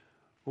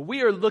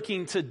We are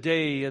looking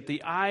today at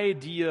the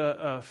idea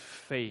of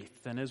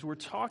faith. And as we're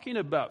talking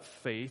about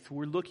faith,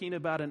 we're looking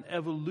about an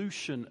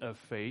evolution of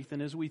faith. And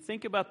as we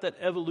think about that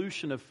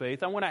evolution of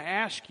faith, I want to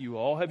ask you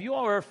all, have you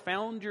all ever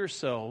found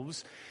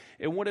yourselves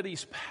in one of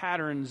these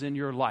patterns in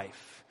your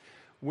life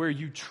where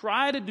you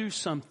try to do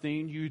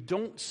something, you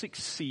don't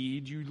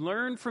succeed, you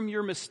learn from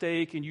your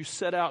mistake, and you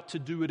set out to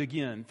do it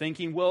again,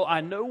 thinking, well, I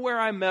know where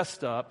I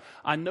messed up,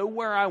 I know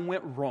where I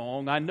went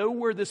wrong, I know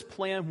where this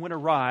plan went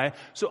awry,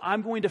 so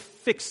I'm going to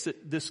fix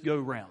it this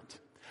go-round.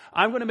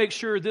 I'm going to make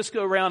sure this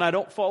go-round I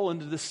don't fall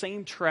into the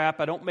same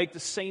trap, I don't make the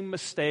same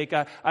mistake,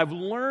 I've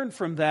learned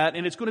from that,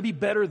 and it's going to be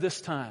better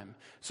this time.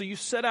 So you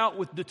set out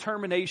with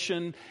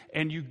determination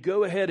and you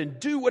go ahead and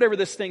do whatever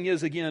this thing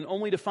is again,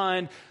 only to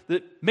find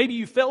that maybe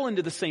you fell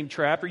into the same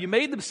trap or you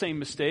made the same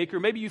mistake, or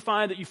maybe you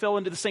find that you fell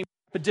into the same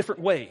trap a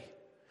different way.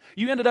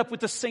 You ended up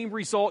with the same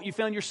result. You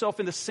found yourself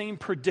in the same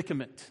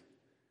predicament.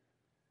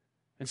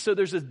 And so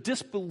there's a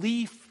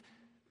disbelief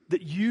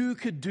that you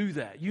could do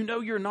that. You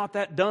know you're not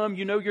that dumb.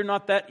 You know you're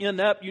not that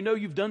inept. You know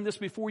you've done this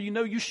before. You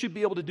know you should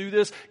be able to do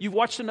this. You've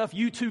watched enough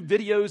YouTube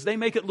videos. They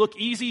make it look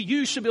easy.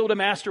 You should be able to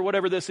master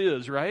whatever this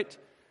is, right?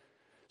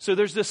 So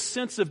there's this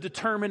sense of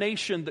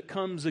determination that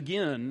comes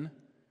again,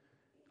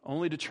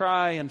 only to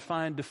try and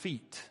find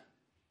defeat.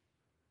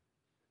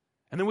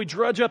 And then we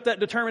drudge up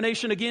that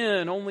determination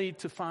again, only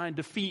to find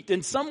defeat.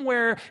 And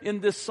somewhere in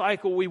this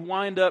cycle, we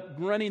wind up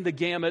running the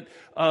gamut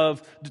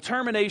of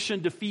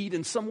determination, defeat,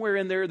 and somewhere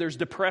in there's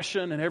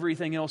depression and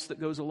everything else that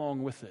goes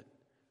along with it.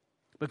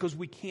 Because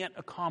we can't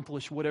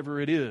accomplish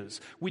whatever it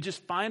is. We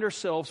just find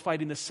ourselves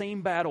fighting the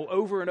same battle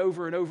over and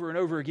over and over and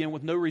over again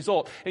with no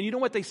result. And you know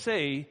what they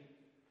say?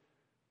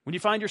 When you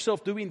find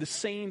yourself doing the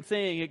same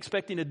thing,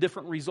 expecting a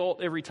different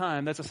result every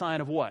time, that's a sign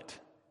of what?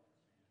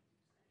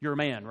 You're a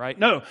man, right?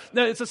 No,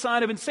 it's a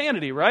sign of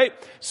insanity, right?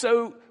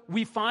 So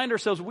we find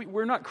ourselves,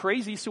 we're not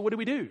crazy, so what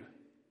do?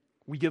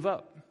 We give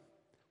up.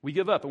 We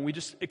give up and we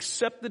just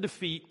accept the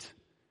defeat,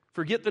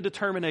 forget the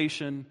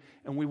determination,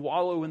 and we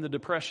wallow in the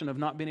depression of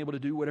not being able to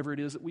do whatever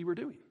it is that we were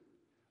doing,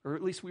 or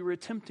at least we were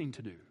attempting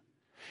to do.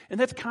 And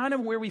that's kind of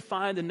where we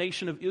find the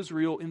nation of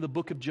Israel in the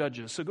book of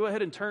Judges. So go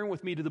ahead and turn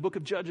with me to the book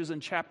of Judges in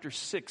chapter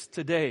 6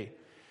 today.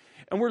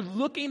 And we're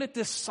looking at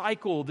this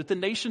cycle that the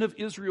nation of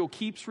Israel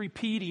keeps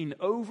repeating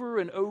over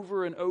and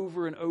over and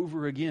over and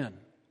over again.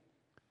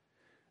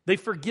 They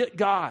forget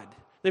God.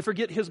 They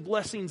forget His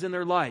blessings in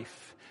their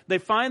life. They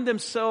find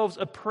themselves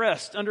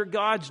oppressed under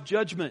God's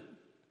judgment,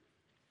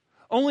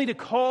 only to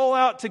call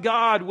out to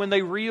God when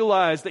they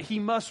realize that He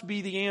must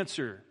be the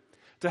answer,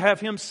 to have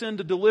Him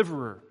send a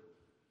deliverer.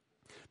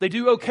 They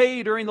do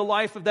okay during the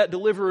life of that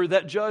deliverer,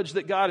 that judge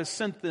that God has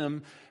sent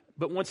them.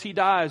 But once he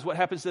dies, what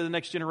happens to the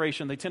next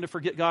generation? They tend to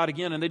forget God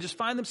again, and they just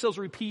find themselves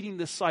repeating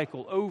this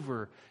cycle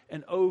over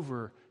and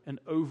over and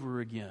over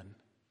again.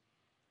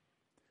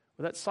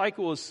 Well, that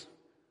cycle is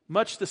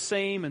much the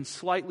same and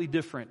slightly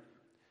different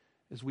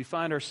as we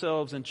find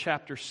ourselves in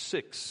chapter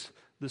 6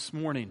 this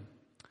morning.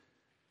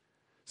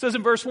 It says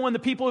in verse 1, the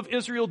people of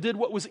Israel did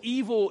what was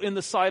evil in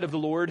the sight of the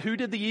Lord. Who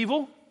did the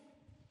evil?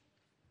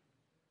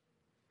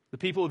 The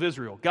people of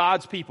Israel,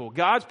 God's people.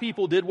 God's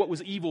people did what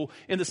was evil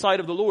in the sight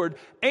of the Lord,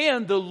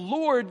 and the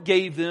Lord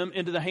gave them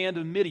into the hand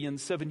of Midian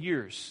 7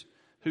 years.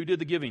 Who did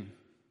the giving?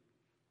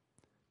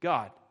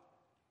 God.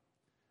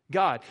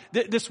 God.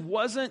 This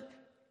wasn't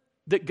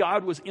that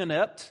God was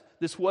inept.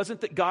 This wasn't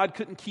that God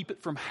couldn't keep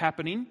it from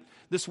happening.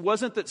 This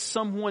wasn't that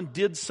someone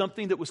did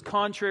something that was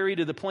contrary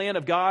to the plan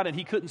of God and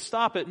He couldn't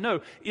stop it.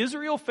 No,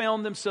 Israel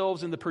found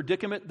themselves in the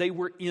predicament they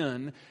were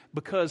in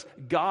because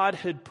God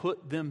had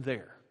put them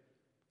there.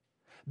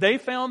 They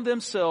found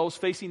themselves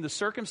facing the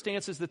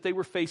circumstances that they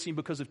were facing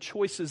because of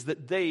choices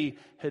that they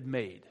had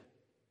made.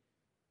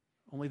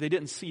 Only they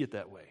didn't see it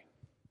that way.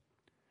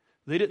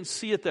 They didn't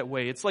see it that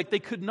way. It's like they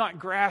could not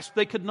grasp,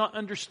 they could not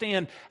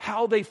understand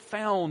how they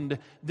found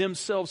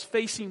themselves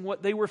facing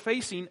what they were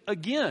facing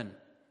again.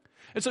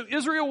 And so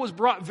Israel was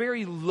brought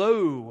very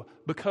low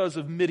because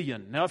of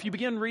Midian. Now, if you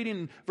begin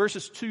reading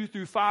verses 2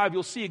 through 5,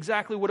 you'll see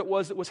exactly what it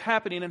was that was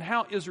happening and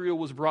how Israel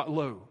was brought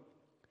low.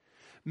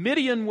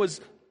 Midian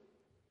was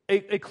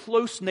a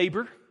close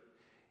neighbor.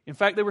 In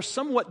fact, they were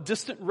somewhat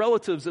distant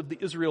relatives of the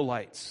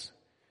Israelites.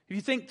 If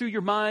you think through your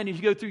mind, if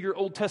you go through your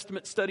Old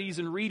Testament studies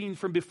and reading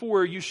from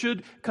before, you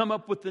should come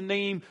up with the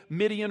name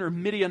Midian or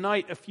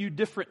Midianite a few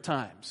different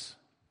times.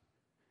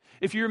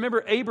 If you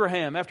remember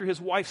Abraham, after his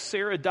wife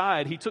Sarah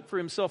died, he took for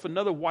himself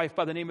another wife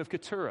by the name of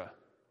Keturah.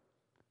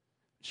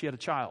 She had a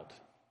child.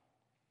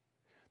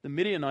 The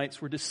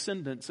Midianites were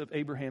descendants of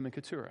Abraham and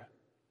Keturah.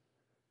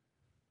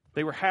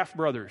 They were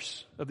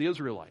half-brothers of the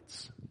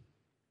Israelites.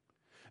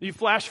 You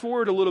flash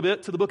forward a little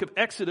bit to the book of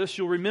Exodus,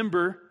 you'll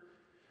remember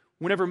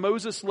whenever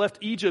Moses left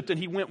Egypt and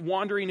he went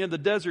wandering in the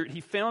desert,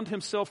 he found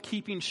himself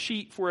keeping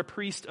sheep for a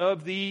priest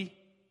of the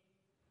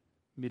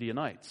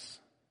Midianites.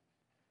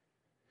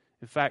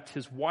 In fact,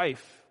 his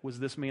wife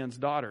was this man's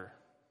daughter.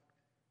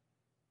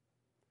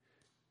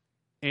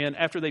 And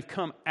after they've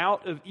come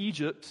out of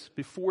Egypt,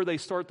 before they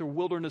start their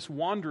wilderness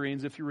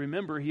wanderings, if you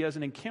remember, he has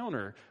an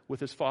encounter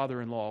with his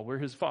father-in-law, where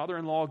his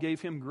father-in-law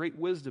gave him great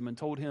wisdom and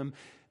told him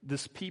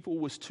this people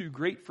was too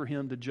great for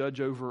him to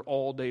judge over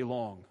all day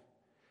long.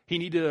 He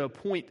needed to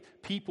appoint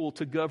people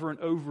to govern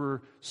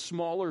over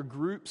smaller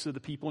groups of the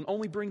people and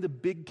only bring the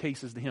big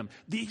cases to him.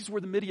 These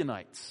were the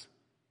Midianites.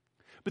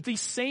 But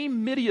these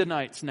same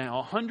Midianites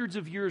now, hundreds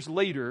of years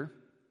later,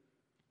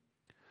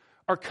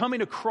 are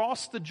coming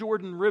across the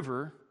Jordan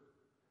River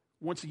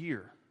once a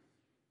year.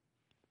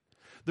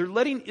 They're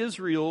letting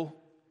Israel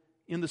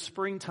in the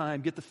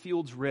springtime get the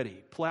fields ready,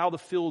 plow the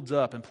fields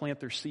up and plant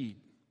their seed.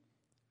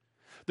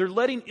 They're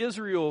letting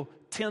Israel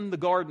tend the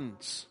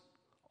gardens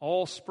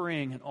all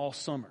spring and all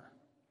summer,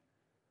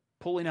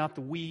 pulling out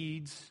the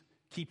weeds,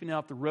 keeping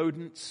out the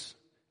rodents,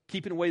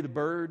 keeping away the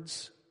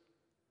birds,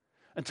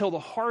 until the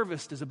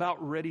harvest is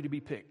about ready to be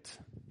picked.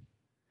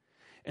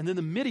 And then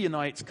the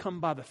Midianites come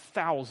by the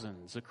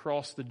thousands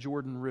across the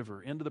Jordan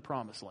River into the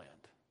Promised Land.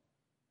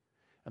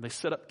 And they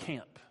set up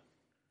camp.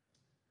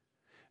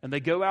 And they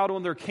go out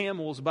on their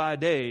camels by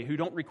day, who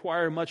don't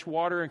require much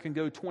water and can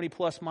go 20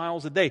 plus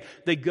miles a day.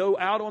 They go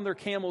out on their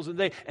camels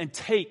and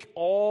take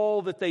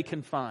all that they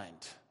can find.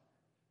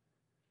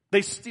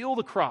 They steal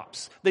the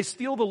crops. They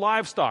steal the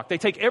livestock. They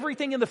take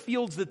everything in the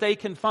fields that they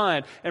can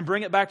find and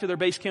bring it back to their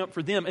base camp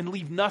for them and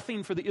leave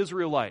nothing for the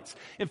Israelites.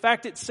 In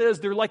fact, it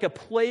says they're like a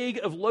plague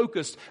of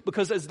locusts,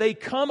 because as they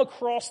come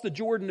across the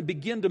Jordan and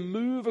begin to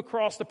move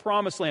across the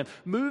Promised Land,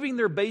 moving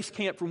their base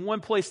camp from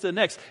one place to the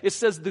next, it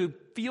says the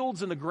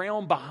fields and the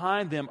ground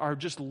behind them are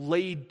just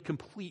laid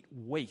complete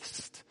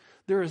waste.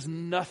 There is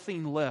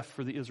nothing left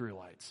for the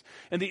Israelites.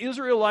 And the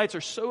Israelites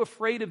are so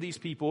afraid of these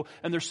people,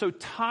 and they're so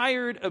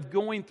tired of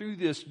going through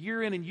this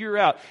year in and year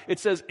out. It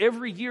says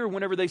every year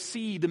whenever they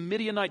see the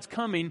Midianites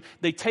coming,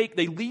 they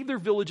leave their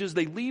villages,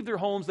 they leave their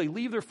homes, they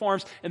leave their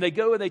farms, and they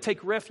go and they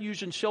take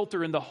refuge and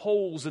shelter in the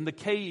holes and the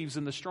caves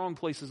and the strong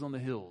places on the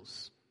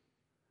hills.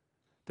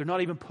 They're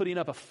not even putting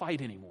up a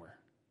fight anymore.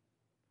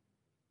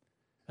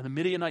 And the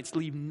Midianites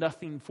leave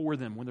nothing for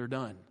them when they're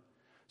done.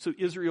 So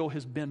Israel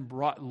has been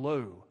brought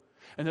low.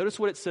 And notice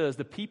what it says.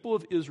 The people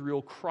of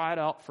Israel cried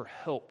out for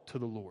help to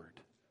the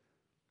Lord.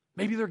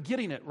 Maybe they're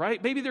getting it,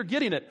 right? Maybe they're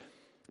getting it.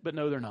 But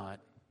no, they're not.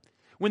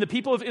 When the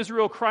people of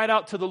Israel cried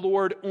out to the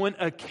Lord on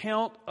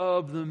account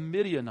of the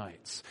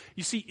Midianites.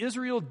 You see,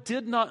 Israel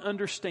did not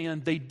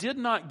understand. They did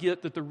not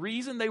get that the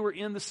reason they were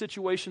in the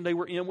situation they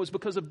were in was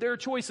because of their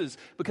choices,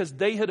 because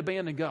they had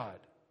abandoned God.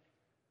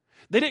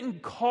 They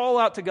didn't call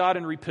out to God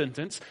in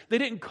repentance. They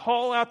didn't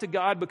call out to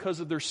God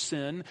because of their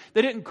sin.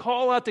 They didn't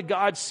call out to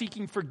God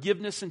seeking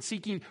forgiveness and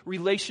seeking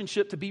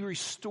relationship to be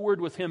restored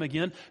with Him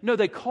again. No,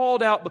 they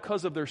called out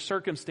because of their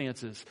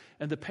circumstances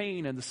and the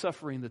pain and the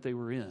suffering that they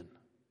were in.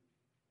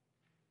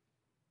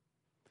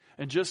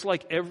 And just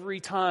like every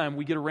time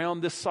we get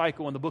around this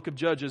cycle in the book of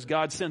Judges,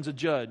 God sends a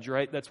judge,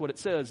 right? That's what it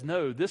says.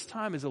 No, this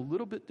time is a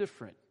little bit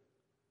different.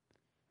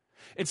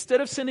 Instead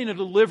of sending a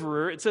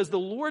deliverer, it says the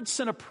Lord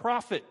sent a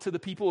prophet to the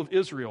people of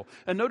Israel.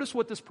 And notice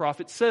what this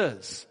prophet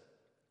says.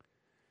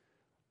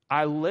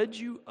 I led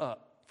you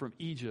up from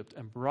Egypt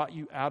and brought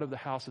you out of the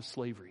house of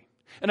slavery.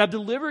 And I've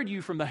delivered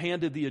you from the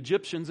hand of the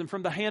Egyptians and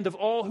from the hand of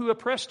all who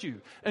oppressed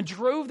you, and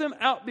drove them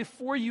out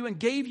before you and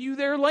gave you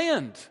their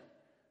land.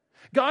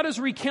 God is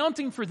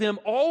recounting for them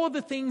all of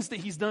the things that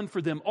He's done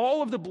for them,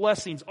 all of the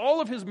blessings, all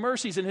of His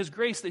mercies and His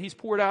grace that He's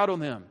poured out on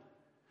them.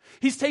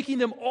 He's taking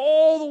them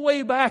all the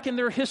way back in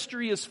their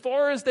history as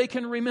far as they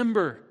can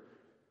remember,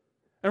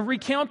 and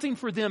recounting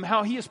for them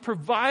how He has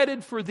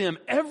provided for them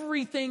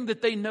everything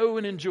that they know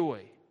and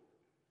enjoy.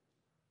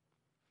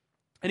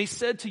 And He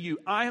said to you,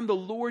 I am the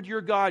Lord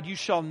your God. You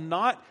shall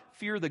not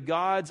fear the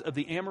gods of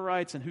the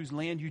Amorites in whose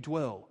land you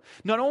dwell.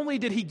 Not only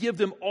did He give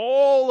them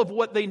all of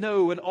what they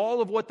know and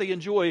all of what they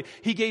enjoy,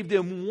 He gave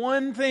them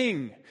one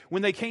thing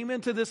when they came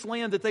into this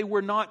land that they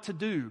were not to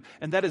do,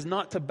 and that is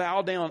not to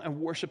bow down and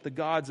worship the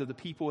gods of the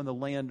people in the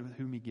land with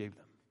whom He gave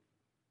them.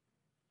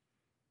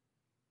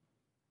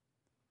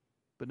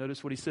 But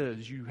notice what He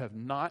says, you have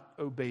not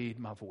obeyed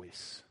my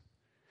voice.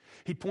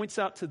 He points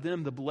out to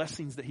them the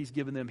blessings that He's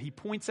given them. He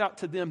points out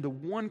to them the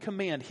one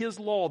command, His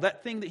law,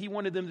 that thing that He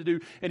wanted them to do,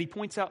 and He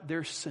points out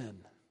their sin.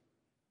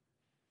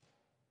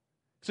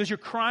 He says, you're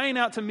crying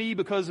out to me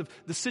because of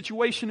the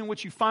situation in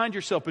which you find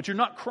yourself, but you're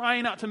not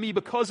crying out to me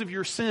because of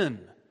your sin.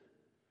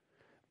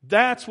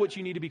 That's what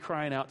you need to be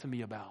crying out to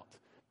me about,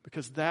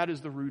 because that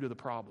is the root of the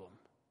problem.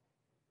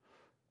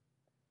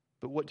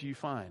 But what do you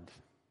find?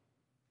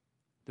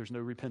 There's no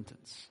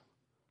repentance.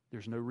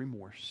 There's no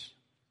remorse.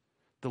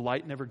 The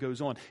light never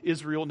goes on.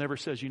 Israel never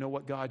says, you know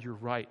what, God, you're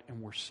right,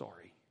 and we're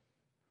sorry.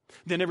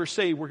 They never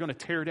say we're going to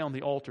tear down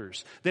the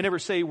altars. They never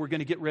say we're going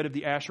to get rid of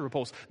the Asherah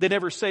poles. They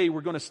never say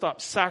we're going to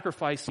stop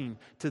sacrificing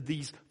to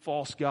these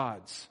false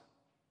gods.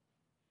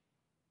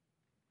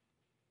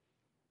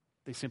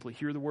 They simply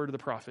hear the word of the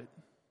prophet,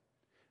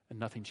 and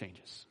nothing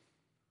changes.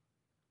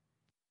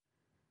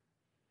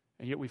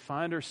 And yet we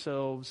find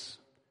ourselves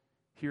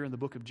here in the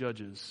book of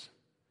Judges,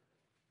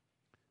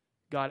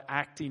 God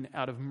acting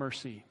out of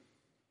mercy,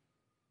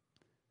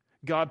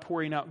 God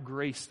pouring out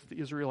grace that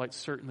the Israelites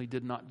certainly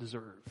did not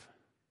deserve.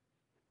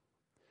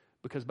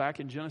 Because back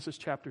in Genesis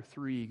chapter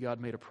 3, God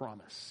made a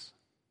promise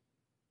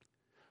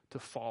to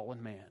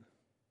fallen man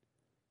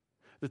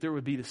that there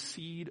would be the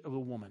seed of a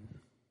woman.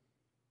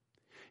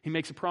 He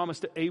makes a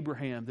promise to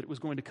Abraham that it was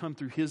going to come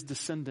through his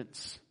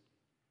descendants.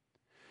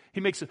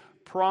 He makes a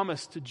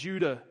promise to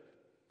Judah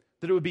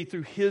that it would be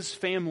through his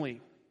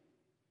family,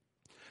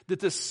 that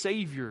this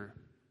Savior,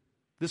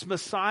 this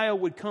Messiah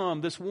would come,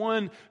 this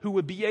one who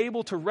would be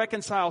able to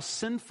reconcile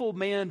sinful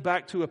man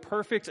back to a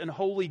perfect and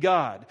holy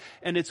God.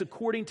 And it's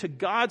according to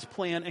God's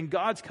plan and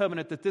God's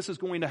covenant that this is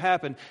going to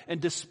happen.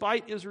 And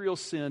despite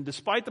Israel's sin,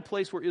 despite the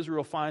place where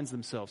Israel finds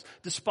themselves,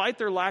 despite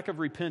their lack of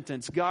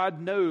repentance,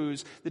 God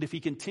knows that if He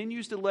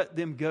continues to let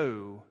them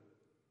go,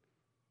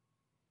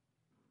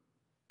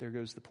 there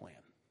goes the plan.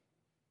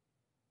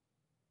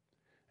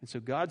 And so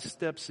God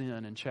steps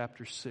in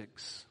chapter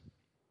 6.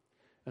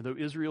 And though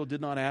Israel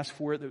did not ask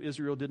for it, though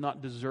Israel did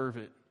not deserve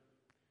it,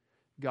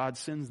 God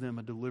sends them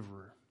a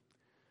deliverer.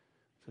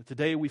 So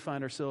today we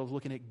find ourselves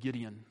looking at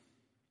Gideon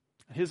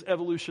and his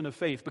evolution of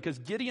faith, because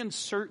Gideon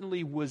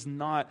certainly was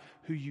not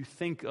who you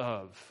think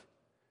of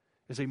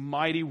as a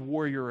mighty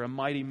warrior, a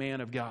mighty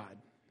man of God.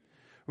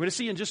 We're going to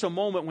see in just a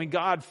moment when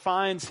God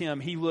finds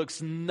him, he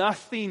looks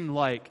nothing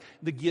like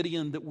the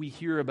Gideon that we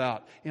hear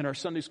about in our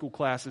Sunday school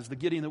classes, the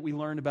Gideon that we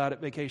learned about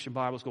at Vacation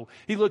Bible School.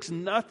 He looks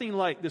nothing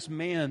like this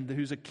man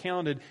who's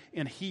accounted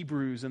in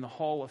Hebrews in the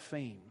Hall of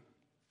Fame.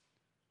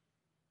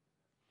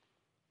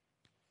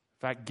 In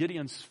fact,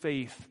 Gideon's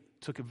faith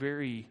took a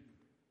very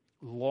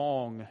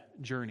long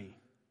journey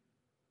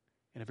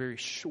in a very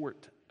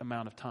short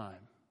amount of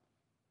time,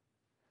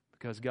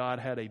 because God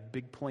had a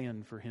big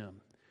plan for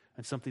him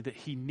and something that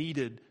he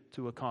needed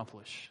to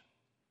accomplish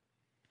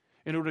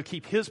in order to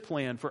keep his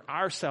plan for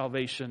our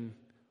salvation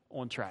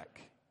on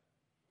track.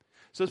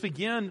 So let's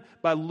begin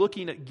by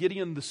looking at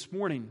Gideon this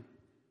morning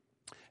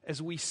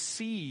as we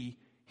see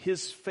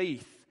his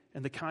faith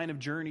and the kind of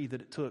journey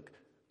that it took.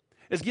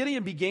 As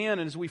Gideon began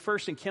and as we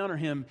first encounter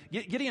him,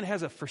 Gideon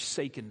has a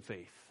forsaken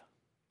faith.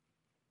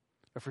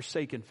 A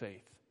forsaken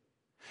faith.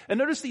 And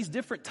notice these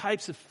different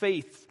types of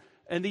faith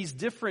and these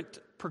different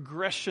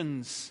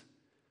progressions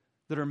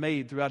that are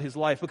made throughout his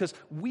life, because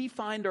we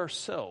find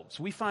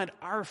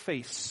our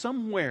faith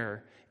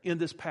somewhere in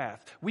this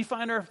path. We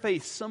find our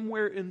faith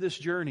somewhere in this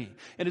journey.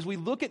 And as we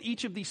look at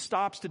each of these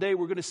stops today,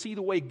 we're going to see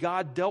the way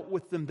God dealt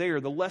with them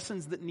there, the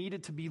lessons that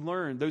needed to be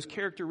learned, those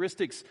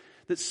characteristics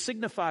that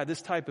signify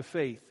this type of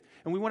faith.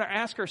 And we want to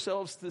ask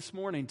ourselves this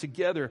morning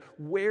together,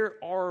 where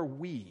are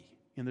we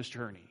in this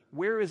journey?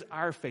 Where is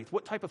our faith?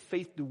 What type of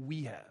faith do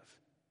we have?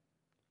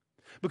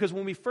 Because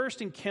when we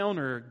first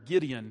encounter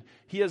Gideon,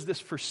 he has this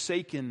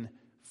forsaken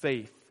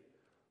faith.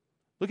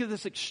 Look at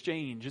this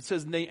exchange. It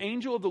says, the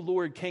angel of the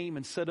Lord came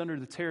and sat under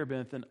the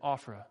terebinth in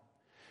Ophrah,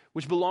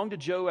 which belonged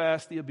to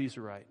Joash the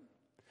Abiezrite,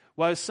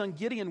 while his son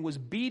Gideon was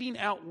beating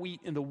out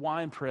wheat in the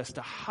winepress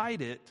to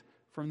hide it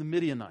from the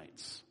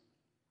Midianites.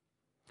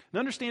 Now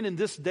understand, in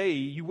this day,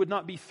 you would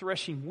not be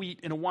threshing wheat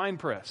in a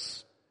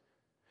winepress.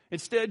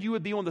 Instead, you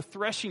would be on the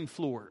threshing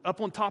floor,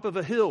 up on top of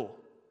a hill.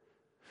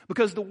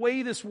 Because the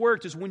way this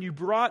worked is when you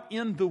brought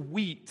in the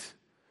wheat,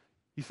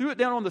 you threw it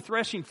down on the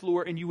threshing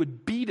floor and you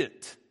would beat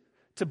it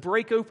to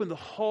break open the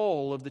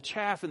hull of the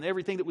chaff and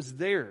everything that was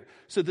there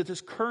so that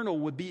this kernel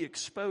would be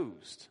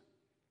exposed.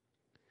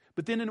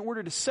 But then in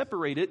order to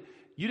separate it,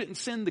 you didn't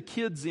send the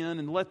kids in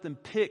and let them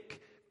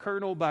pick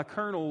kernel by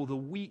kernel the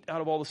wheat out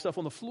of all the stuff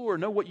on the floor.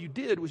 No, what you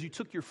did was you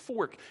took your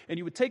fork and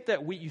you would take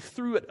that wheat, you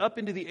threw it up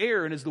into the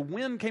air, and as the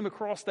wind came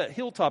across that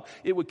hilltop,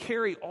 it would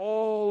carry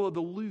all of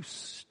the loose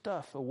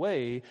stuff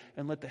away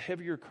and let the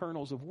heavier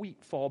kernels of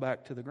wheat fall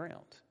back to the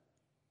ground,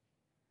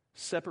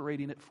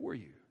 separating it for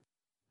you.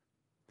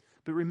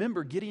 But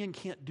remember, Gideon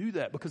can't do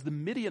that because the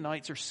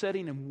Midianites are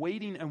sitting and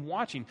waiting and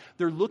watching.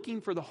 They're looking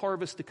for the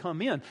harvest to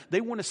come in. They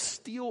want to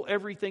steal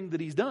everything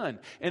that he's done.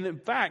 And in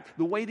fact,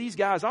 the way these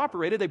guys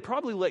operated, they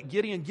probably let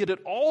Gideon get it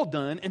all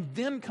done and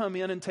then come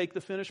in and take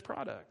the finished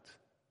product.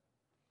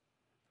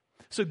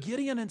 So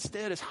Gideon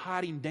instead is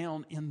hiding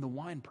down in the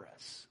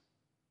winepress,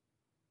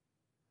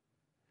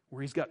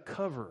 where he's got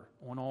cover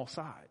on all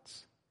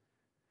sides.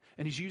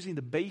 And he's using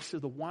the base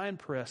of the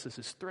winepress as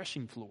his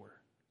threshing floor.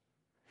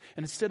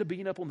 And instead of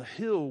being up on the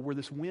hill where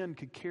this wind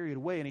could carry it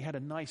away and he had a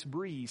nice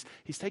breeze,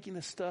 he's taking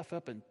this stuff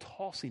up and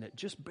tossing it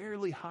just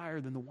barely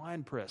higher than the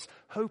winepress,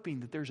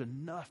 hoping that there's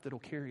enough that'll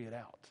carry it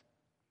out.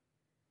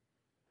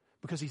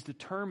 Because he's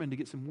determined to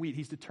get some wheat.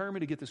 He's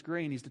determined to get this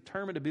grain. He's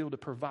determined to be able to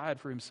provide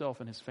for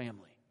himself and his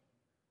family.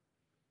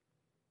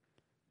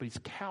 But he's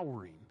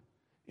cowering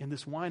in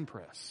this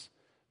winepress,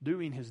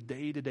 doing his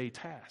day-to-day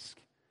task.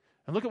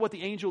 And look at what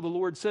the angel of the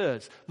Lord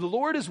says. The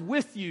Lord is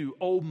with you,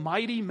 O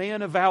mighty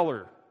man of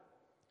valor,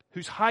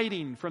 who's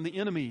hiding from the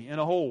enemy in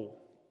a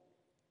hole.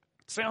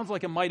 Sounds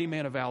like a mighty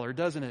man of valor,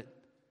 doesn't it?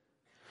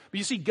 But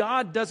you see,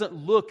 God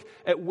doesn't look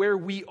at where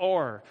we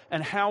are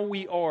and how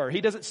we are. He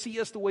doesn't see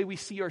us the way we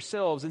see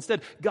ourselves.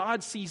 Instead,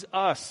 God sees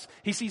us.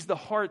 He sees the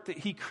heart that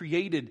He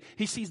created.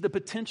 He sees the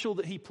potential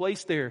that He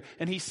placed there.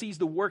 And He sees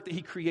the work that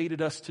He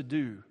created us to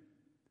do.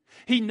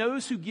 He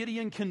knows who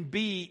Gideon can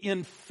be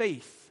in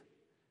faith.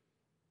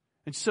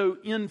 And so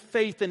in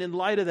faith and in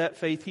light of that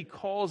faith, He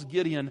calls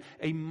Gideon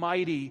a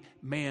mighty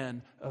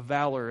man of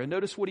valor. And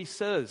notice what he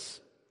says.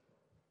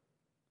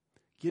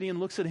 Gideon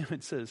looks at him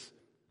and says,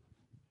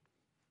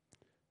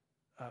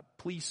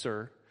 please,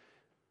 sir,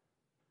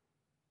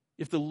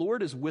 if the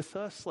Lord is with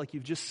us, like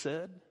you've just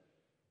said,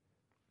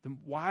 then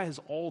why has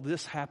all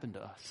this happened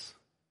to us?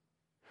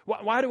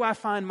 Why do I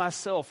find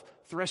myself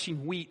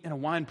threshing wheat in a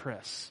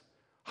winepress,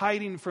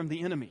 hiding from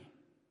the enemy?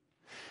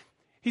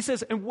 He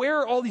says, and where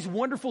are all these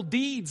wonderful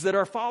deeds that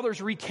our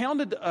fathers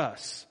recounted to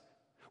us?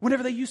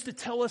 Whenever they used to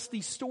tell us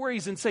these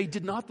stories and say,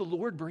 did not the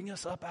Lord bring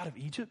us up out of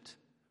Egypt?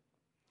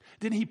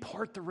 Didn't He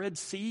part the Red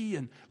Sea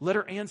and let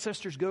our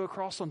ancestors go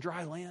across on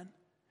dry land?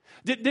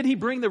 Didn't He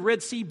bring the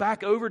Red Sea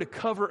back over to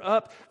cover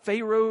up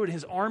Pharaoh and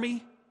his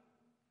army?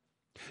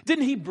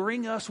 Didn't He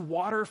bring us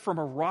water from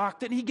a rock?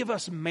 Didn't He give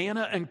us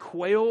manna and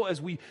quail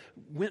as we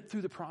went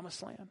through the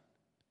promised land?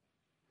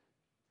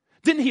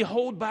 Didn't He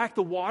hold back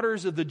the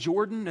waters of the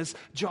Jordan as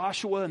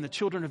Joshua and the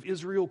children of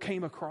Israel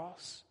came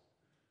across?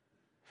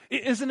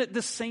 Isn't it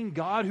this same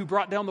God who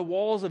brought down the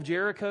walls of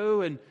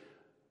Jericho and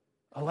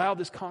allowed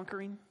this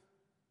conquering?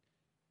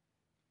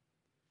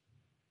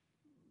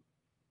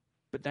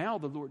 But now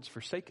the Lord's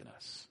forsaken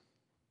us.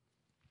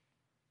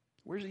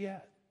 Where's He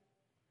at?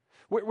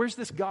 Where's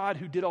this God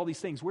who did all these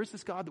things? Where's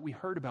this God that we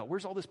heard about?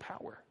 Where's all this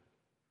power?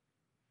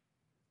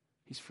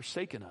 He's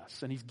forsaken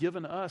us, and He's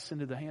given us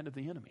into the hand of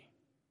the enemy.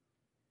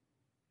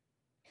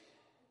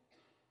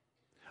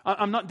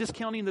 I'm not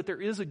discounting that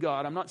there is a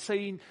God. I'm not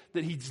saying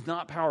that He's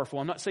not powerful.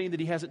 I'm not saying that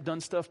He hasn't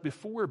done stuff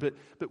before, but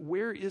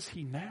where is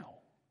He now?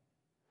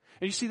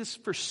 And you see, this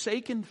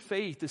forsaken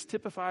faith is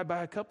typified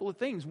by a couple of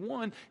things.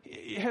 One,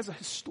 it has a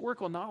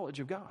historical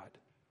knowledge of God.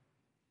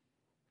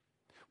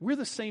 We're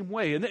the same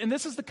way. And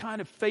this is the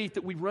kind of faith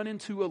that we run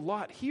into a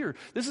lot here.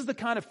 This is the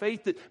kind of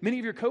faith that many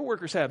of your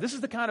coworkers have. This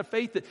is the kind of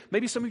faith that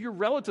maybe some of your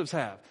relatives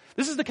have.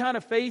 This is the kind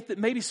of faith that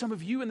maybe some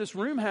of you in this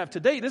room have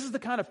today. This is the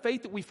kind of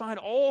faith that we find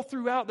all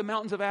throughout the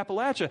mountains of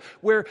Appalachia,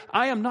 where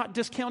I am not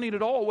discounting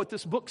at all what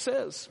this book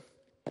says.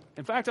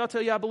 In fact, I'll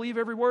tell you, I believe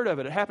every word of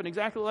it. It happened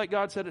exactly like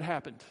God said it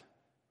happened.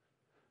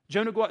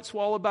 Jonah got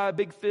swallowed by a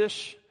big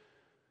fish.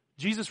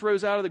 Jesus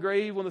rose out of the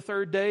grave on the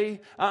third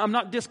day. I'm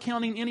not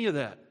discounting any of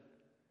that.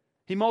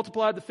 He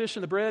multiplied the fish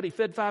and the bread. He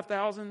fed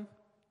 5,000.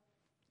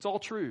 It's all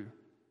true.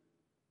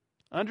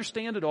 I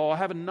understand it all. I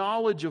have a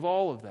knowledge of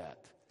all of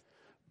that.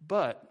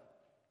 But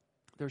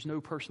there's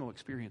no personal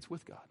experience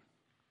with God.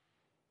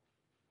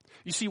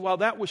 You see, while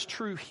that was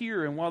true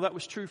here and while that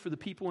was true for the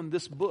people in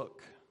this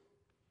book,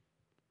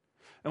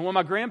 and when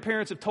my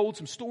grandparents have told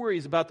some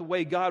stories about the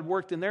way God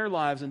worked in their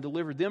lives and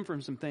delivered them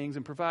from some things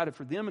and provided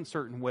for them in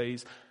certain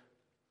ways,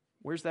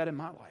 where's that in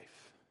my life?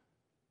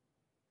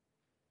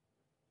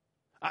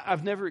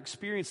 I've never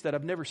experienced that.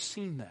 I've never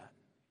seen that.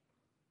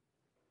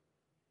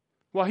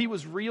 While He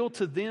was real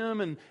to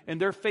them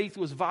and their faith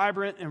was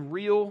vibrant and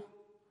real,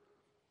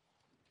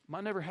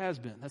 mine never has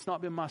been. That's not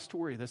been my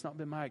story. That's not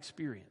been my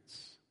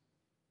experience.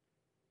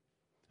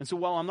 And so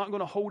while I'm not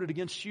going to hold it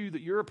against you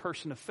that you're a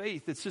person of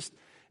faith, it's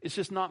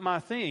just not my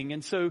thing.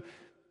 And so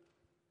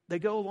they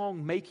go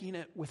along making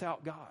it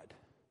without God,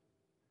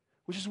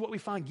 which is what we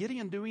find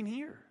Gideon doing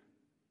here.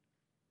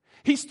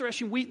 He's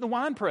threshing wheat in the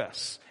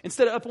winepress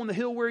instead of up on the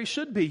hill where he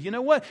should be. You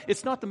know what?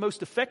 It's not the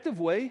most effective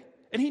way,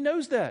 and he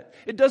knows that.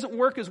 It doesn't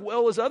work as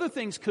well as other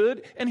things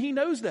could, and he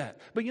knows that.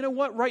 But you know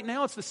what? Right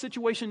now it's the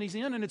situation he's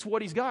in, and it's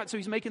what he's got, so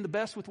he's making the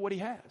best with what he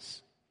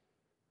has.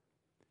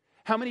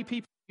 How many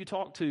people you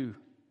talk to,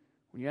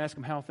 when you ask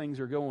them how things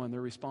are going,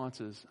 their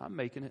response is, I'm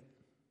making it.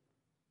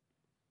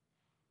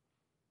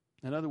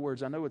 In other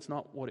words, I know it's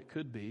not what it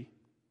could be.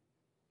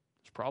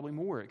 There's probably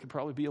more. It could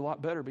probably be a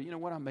lot better, but you know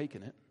what? I'm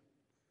making it.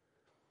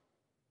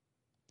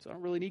 So I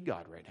don't really need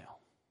God right now.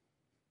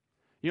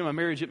 You know, my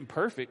marriage isn't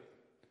perfect,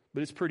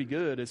 but it's pretty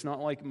good. It's not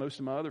like most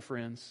of my other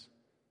friends.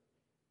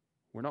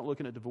 We're not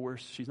looking at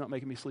divorce. She's not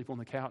making me sleep on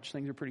the couch.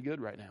 Things are pretty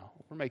good right now.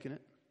 We're making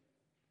it.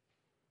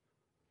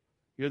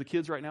 You know, the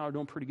kids right now are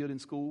doing pretty good in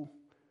school.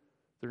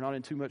 They're not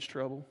in too much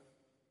trouble.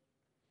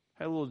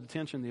 Had a little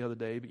detention the other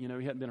day, but you know,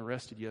 he hadn't been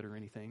arrested yet or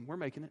anything. We're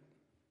making it.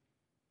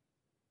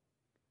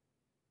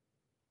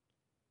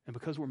 And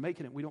because we're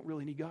making it, we don't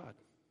really need God.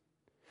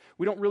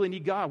 We don't really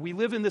need God. We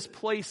live in this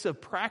place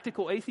of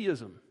practical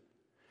atheism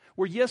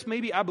where, yes,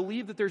 maybe I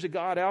believe that there's a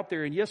God out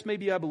there, and yes,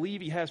 maybe I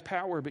believe He has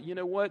power, but you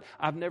know what?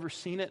 I've never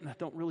seen it, and I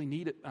don't really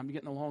need it. I'm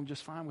getting along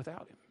just fine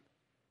without Him.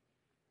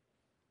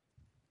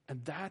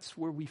 And that's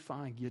where we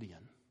find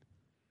Gideon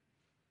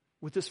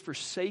with this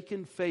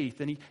forsaken faith.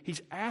 And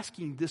he's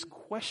asking this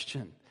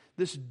question,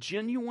 this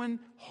genuine,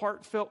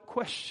 heartfelt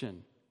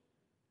question.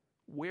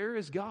 Where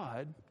is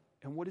God,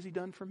 and what has He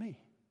done for me?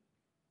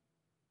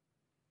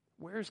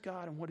 Where is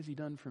God, and what has He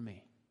done for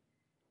me?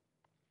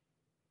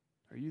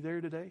 Are you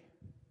there today?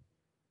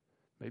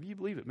 Maybe you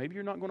believe it. Maybe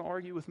you're not going to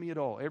argue with me at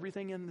all.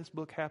 Everything in this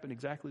book happened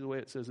exactly the way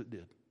it says it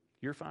did.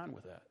 You're fine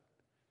with that.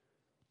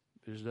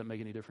 It doesn't make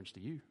any difference to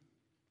you.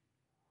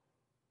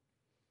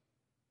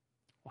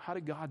 Well, how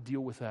did God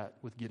deal with that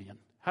with Gideon?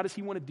 How does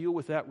he want to deal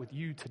with that with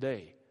you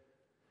today?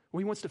 Well,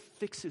 he wants to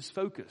fix his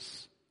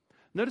focus.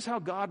 Notice how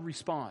God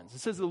responds. It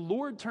says, the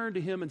Lord turned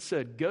to him and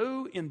said,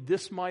 go in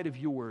this might of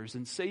yours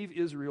and save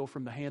Israel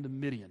from the hand of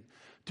Midian.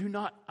 Do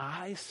not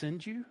I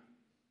send you?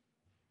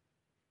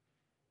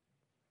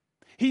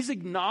 He's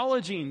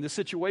acknowledging the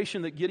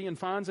situation that Gideon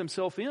finds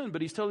himself in,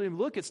 but he's telling him,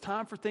 look, it's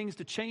time for things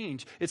to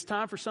change. It's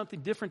time for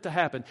something different to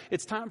happen.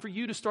 It's time for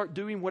you to start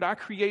doing what I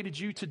created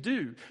you to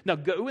do. Now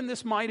go in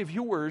this might of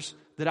yours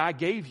that I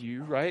gave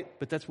you, right?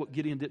 But that's what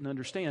Gideon didn't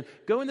understand.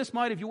 Go in this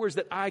might of yours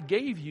that I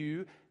gave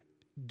you.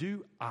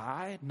 Do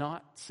I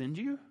not send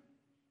you?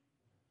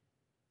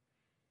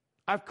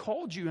 I've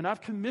called you and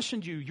I've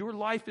commissioned you. Your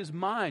life is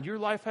mine. Your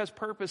life has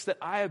purpose that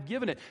I have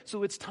given it.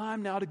 So it's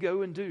time now to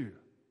go and do.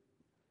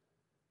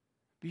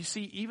 But you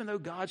see, even though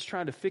God's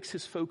trying to fix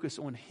his focus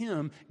on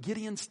him,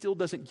 Gideon still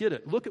doesn't get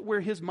it. Look at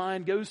where his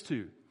mind goes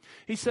to.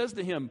 He says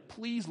to him,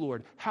 please,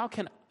 Lord, how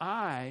can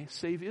I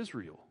save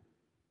Israel?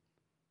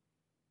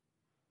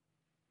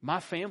 My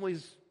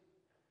family's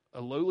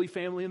a lowly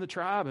family in the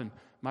tribe, and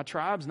my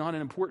tribe's not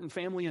an important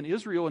family in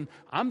Israel, and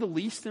I'm the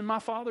least in my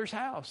father's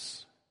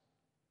house.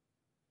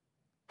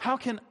 How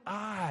can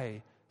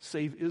I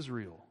save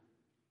Israel?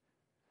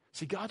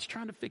 See, God's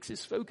trying to fix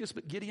his focus,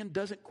 but Gideon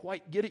doesn't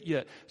quite get it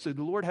yet. So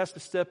the Lord has to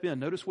step in.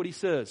 Notice what he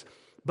says.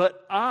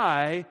 But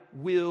I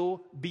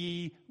will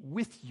be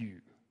with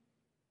you.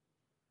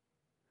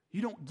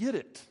 You don't get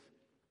it.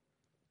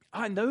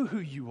 I know who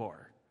you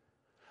are.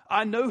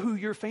 I know who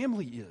your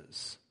family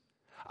is.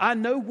 I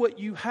know what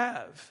you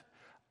have.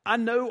 I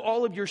know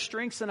all of your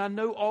strengths and I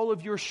know all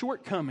of your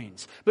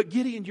shortcomings. But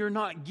Gideon, you're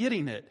not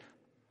getting it.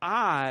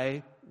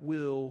 I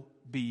will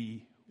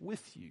be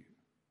with you.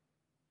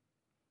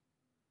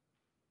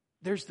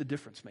 There's the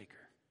difference maker.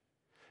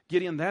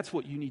 Gideon, that's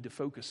what you need to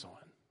focus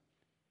on.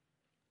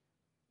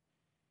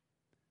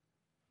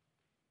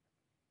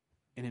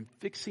 And in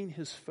fixing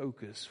his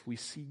focus, we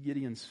see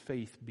Gideon's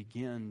faith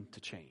begin to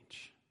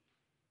change.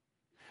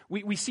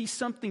 We see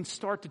something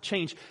start to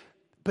change,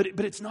 but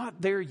it's not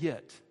there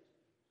yet.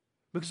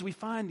 Because we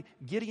find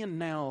Gideon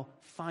now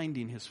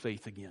finding his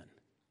faith again.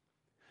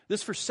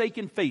 This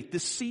forsaken faith,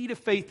 this seed of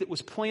faith that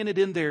was planted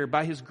in there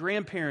by his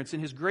grandparents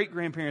and his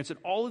great-grandparents and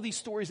all of these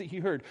stories that he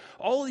heard,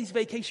 all of these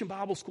vacation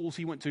Bible schools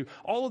he went to,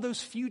 all of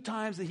those few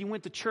times that he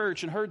went to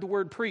church and heard the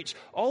word preached,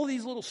 all of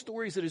these little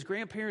stories that his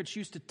grandparents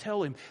used to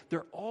tell him,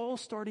 they're all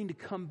starting to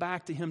come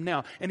back to him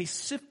now. And he's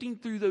sifting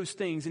through those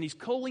things and he's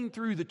culling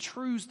through the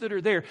truths that are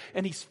there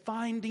and he's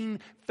finding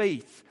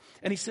faith.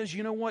 And he says,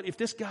 you know what? If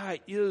this guy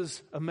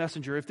is a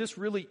messenger, if this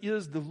really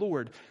is the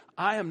Lord,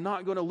 I am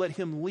not going to let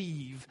him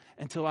leave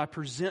until I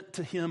present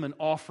to him an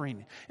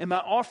offering. And my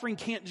offering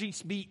can't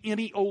just be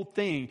any old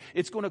thing.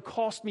 It's going to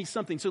cost me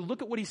something. So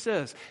look at what he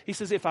says. He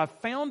says, if I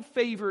found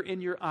favor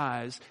in your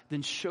eyes,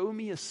 then show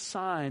me a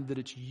sign that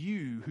it's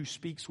you who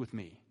speaks with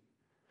me.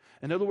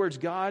 In other words,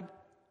 God,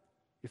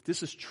 if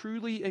this is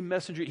truly a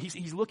messenger,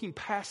 he's looking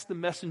past the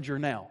messenger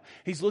now.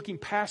 He's looking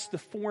past the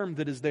form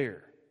that is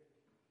there.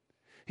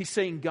 He's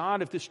saying,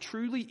 God, if this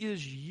truly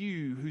is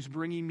you who's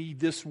bringing me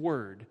this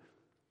word,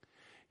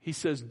 he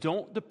says,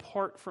 don't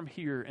depart from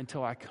here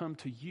until I come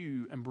to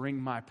you and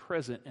bring my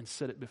present and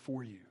set it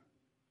before you.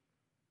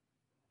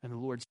 And the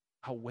Lord says,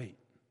 I'll wait.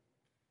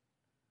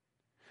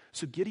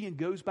 So Gideon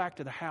goes back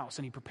to the house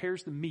and he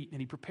prepares the meat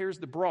and he prepares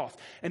the broth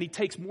and he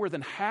takes more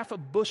than half a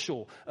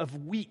bushel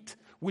of wheat,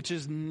 which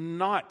is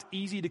not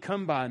easy to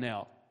come by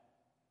now.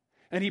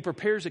 And he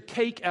prepares a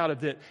cake out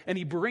of it and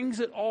he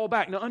brings it all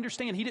back. Now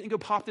understand, he didn't go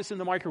pop this in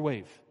the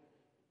microwave.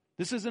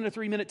 This isn't a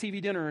 3-minute TV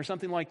dinner or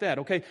something like that,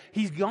 okay?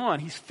 He's gone.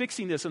 He's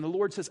fixing this, and the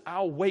Lord says,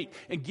 I'll wait.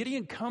 And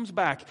Gideon comes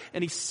back,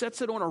 and he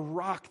sets it on a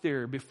rock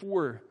there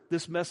before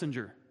this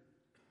messenger.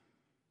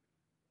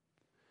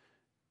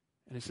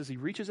 And it says he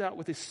reaches out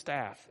with his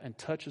staff and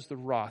touches the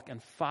rock,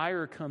 and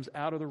fire comes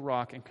out of the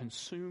rock and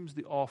consumes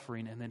the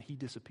offering, and then he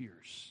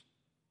disappears.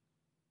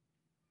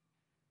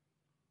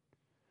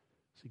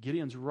 So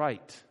Gideon's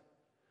right,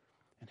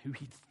 and who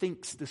he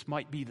thinks this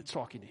might be that's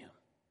talking to him.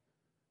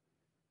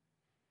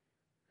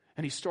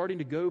 And he's starting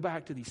to go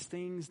back to these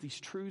things, these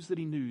truths that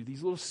he knew,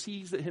 these little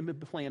seeds that had been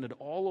planted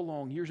all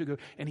along years ago,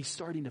 and he's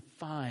starting to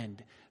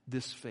find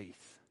this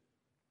faith.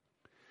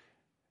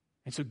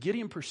 And so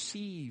Gideon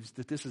perceives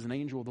that this is an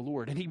angel of the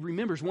Lord. And he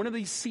remembers one of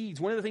these seeds,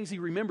 one of the things he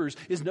remembers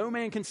is no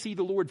man can see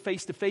the Lord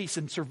face to face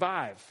and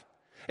survive.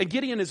 And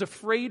Gideon is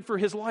afraid for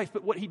his life,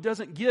 but what he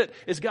doesn't get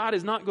is God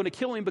is not going to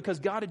kill him because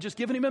God had just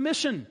given him a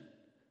mission.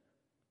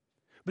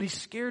 But he's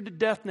scared to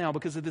death now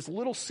because of this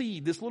little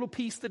seed, this little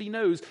piece that he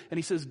knows. And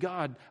he says,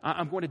 God,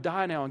 I'm going to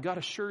die now. And God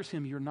assures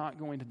him, you're not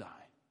going to die.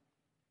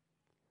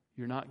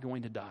 You're not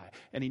going to die.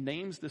 And he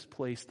names this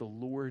place, the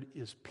Lord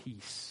is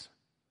peace.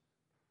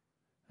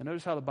 And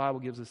notice how the Bible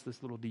gives us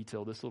this little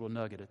detail, this little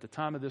nugget. At the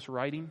time of this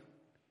writing,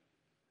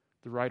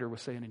 The writer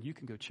was saying, and you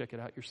can go check it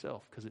out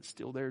yourself because it's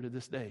still there to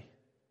this day.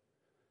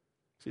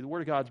 See, the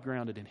Word of God's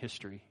grounded in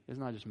history. It's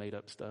not just made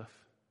up stuff.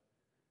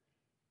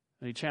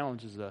 And he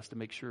challenges us to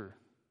make sure.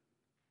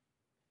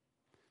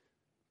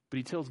 But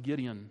he tells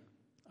Gideon,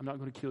 I'm not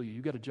going to kill you.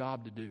 You've got a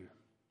job to do.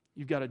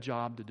 You've got a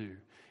job to do.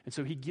 And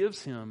so he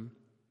gives him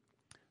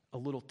a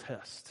little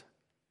test.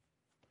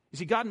 You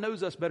see, God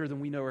knows us better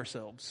than we know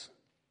ourselves.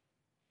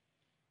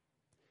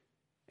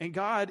 And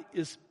God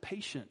is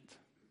patient.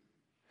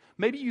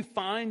 Maybe you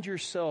find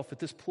yourself at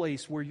this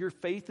place where your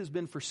faith has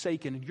been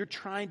forsaken and you're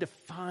trying to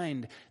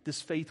find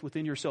this faith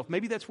within yourself.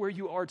 Maybe that's where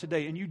you are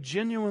today and you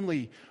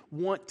genuinely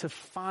want to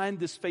find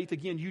this faith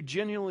again. You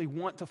genuinely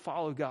want to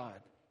follow God.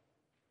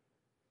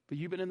 But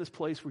you've been in this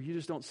place where you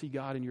just don't see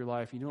God in your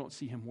life. You don't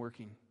see Him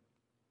working.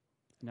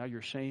 And now you're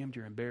ashamed,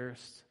 you're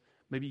embarrassed.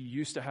 Maybe you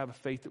used to have a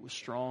faith that was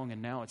strong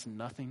and now it's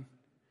nothing.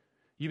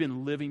 You've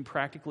been living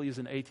practically as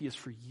an atheist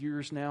for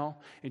years now,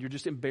 and you're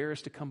just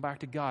embarrassed to come back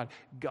to God.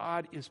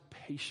 God is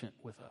patient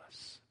with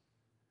us.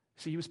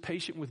 See, He was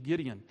patient with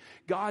Gideon.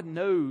 God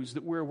knows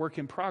that we're a work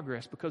in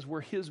progress because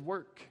we're His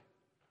work.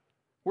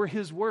 We're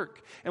His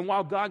work. And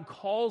while God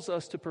calls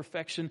us to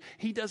perfection,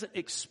 He doesn't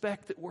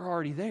expect that we're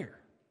already there.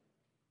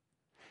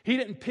 He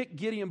didn't pick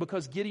Gideon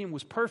because Gideon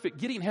was perfect.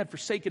 Gideon had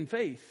forsaken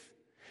faith.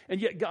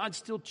 And yet God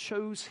still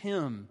chose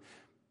him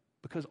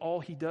because all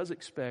He does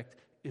expect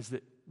is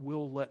that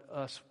we'll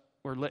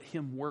let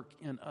Him work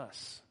in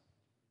us.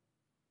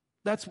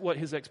 That's what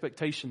His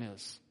expectation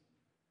is.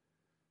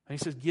 And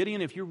He says,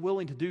 Gideon, if you're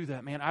willing to do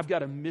that, man, I've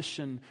got a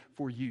mission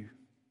for you.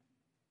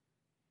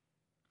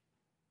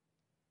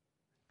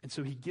 And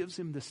so He gives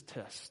him this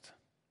test.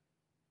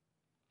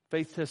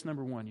 Faith test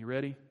number 1. You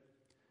ready?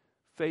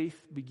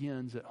 Faith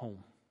begins at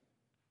home.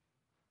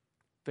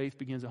 Faith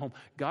begins at home.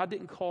 God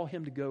didn't call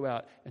him to go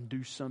out and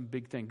do some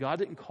big thing. God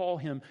didn't call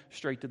him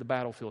straight to the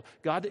battlefield.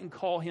 God didn't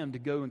call him to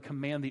go and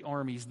command the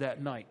armies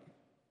that night.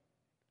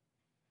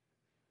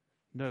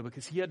 No,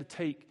 because He had to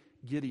take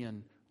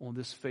Gideon on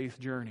this faith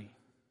journey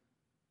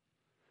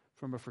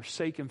from a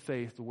forsaken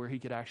faith to where He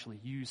could actually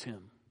use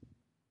him.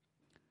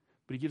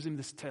 But He gives him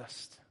this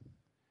test.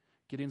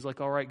 Gideon's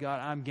like, all right, God,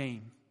 I'm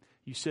game.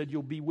 You said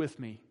you'll be with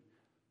me.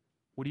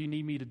 What do you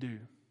need me to do?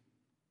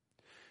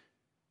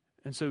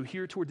 And so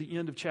here toward the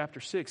end of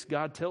chapter 6,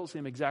 God tells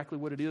him exactly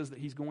what it is that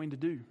He's going to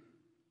do.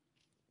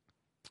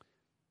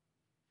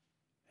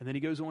 And then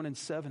He goes on in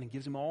 7 and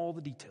gives him all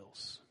the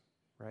details,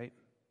 right?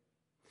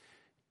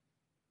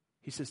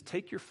 He says,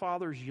 take your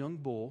father's young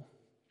bull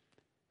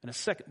and a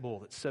second bull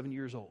that's 7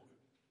 years old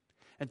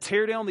and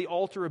tear down the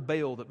altar of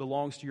Baal that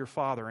belongs to your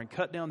father and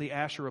cut down the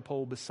Asherah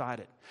pole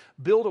beside it.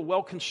 Build a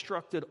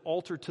well-constructed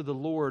altar to the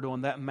Lord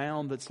on that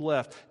mound that's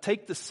left.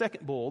 Take the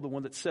second bull, the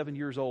one that's 7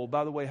 years old.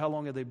 By the way, how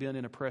long have they been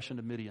in oppression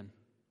to Midian?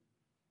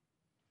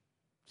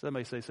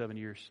 Somebody say 7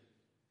 years.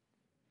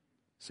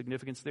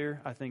 Significance there?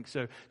 I think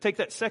so. Take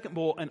that second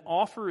bull and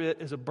offer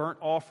it as a burnt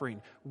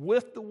offering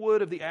with the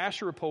wood of the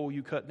Asherah pole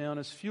you cut down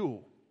as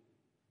fuel.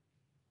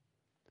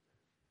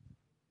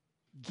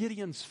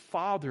 Gideon's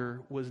father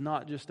was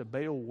not just a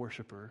Baal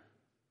worshiper,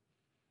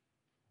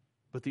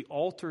 but the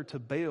altar to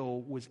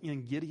Baal was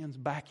in Gideon's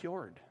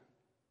backyard.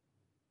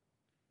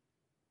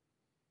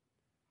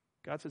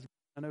 God says,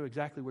 I know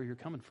exactly where you're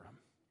coming from.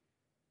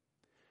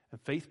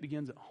 And faith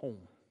begins at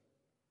home.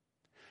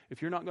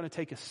 If you're not going to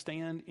take a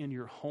stand in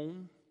your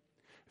home,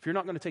 if you're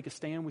not going to take a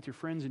stand with your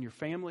friends and your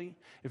family,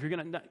 if you're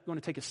not going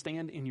to take a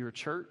stand in your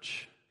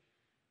church,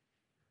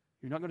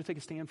 you're not going to take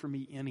a stand for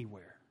me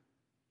anywhere.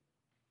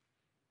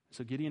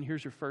 So Gideon,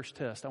 here's your first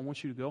test. I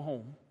want you to go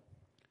home.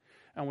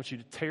 I want you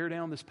to tear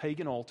down this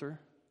pagan altar.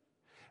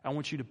 I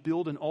want you to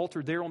build an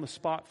altar there on the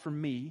spot for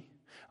me.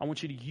 I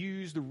want you to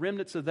use the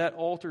remnants of that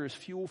altar as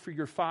fuel for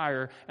your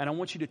fire. And I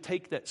want you to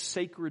take that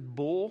sacred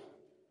bull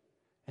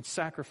and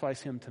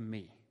sacrifice him to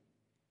me.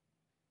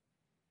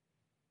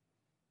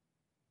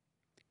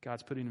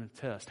 God's putting him to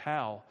the test.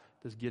 How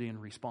does Gideon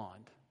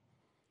respond?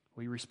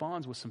 Well, he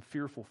responds with some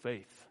fearful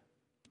faith.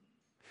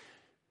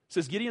 It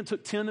says Gideon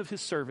took 10 of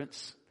his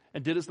servants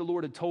and did as the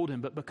Lord had told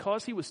him. But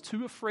because he was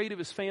too afraid of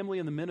his family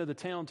and the men of the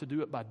town to do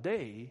it by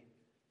day,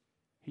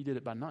 he did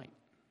it by night.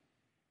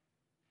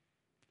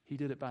 He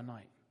did it by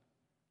night.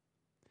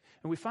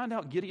 And we find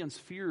out Gideon's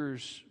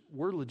fears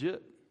were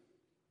legit.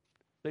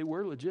 They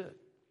were legit.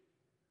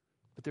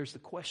 But there's the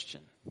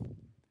question,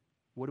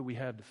 what do we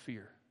have to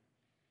fear?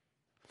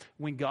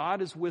 When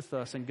God is with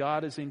us and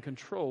God is in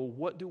control,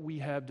 what do we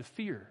have to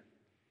fear?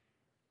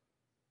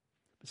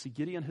 But see,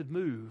 Gideon had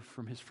moved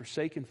from his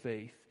forsaken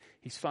faith.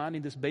 He's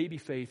finding this baby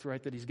faith,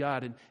 right, that he's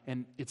got,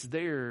 and it's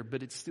there,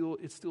 but it's still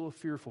a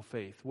fearful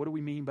faith. What do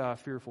we mean by a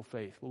fearful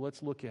faith? Well,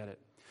 let's look at it.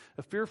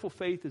 A fearful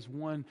faith is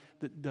one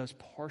that does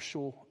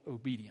partial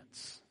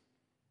obedience.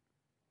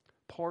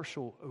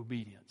 Partial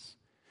obedience.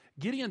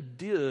 Gideon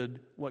did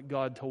what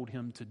God told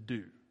him to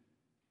do.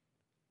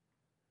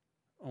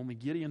 Only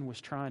Gideon was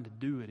trying to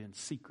do it in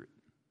secret.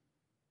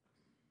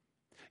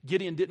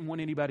 Gideon didn't want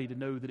anybody to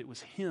know that it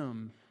was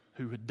him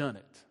who had done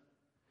it.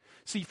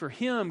 See, for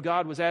him,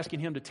 God was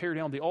asking him to tear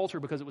down the altar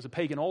because it was a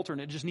pagan altar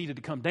and it just needed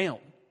to come down.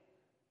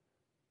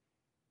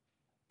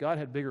 God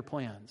had bigger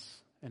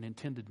plans and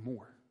intended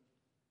more.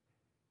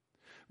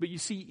 But you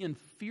see, in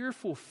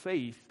fearful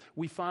faith,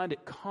 we find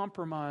it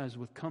compromised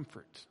with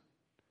comfort.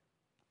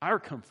 Our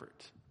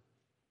comfort.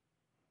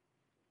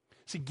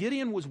 See,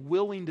 Gideon was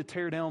willing to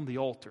tear down the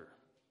altar,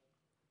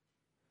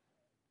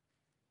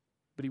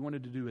 but he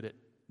wanted to do it at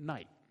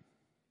night.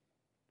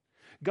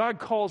 God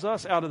calls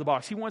us out of the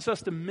box. He wants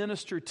us to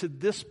minister to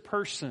this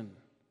person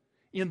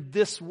in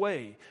this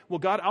way. Well,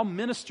 God, I'll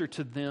minister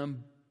to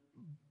them,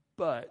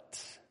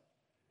 but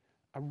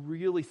I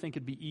really think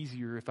it'd be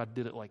easier if I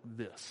did it like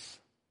this.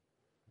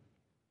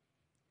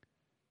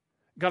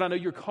 God, I know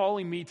you're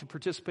calling me to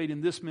participate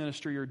in this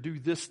ministry or do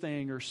this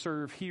thing or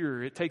serve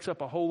here. It takes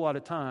up a whole lot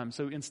of time.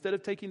 So instead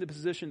of taking the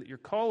position that you're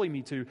calling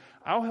me to,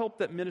 I'll help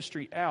that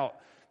ministry out,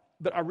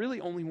 but I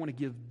really only want to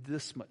give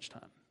this much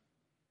time.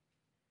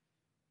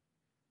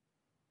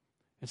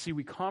 And see,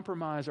 we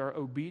compromise our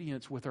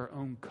obedience with our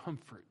own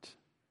comfort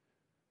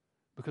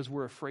because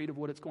we're afraid of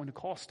what it's going to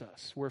cost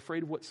us. We're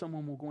afraid of what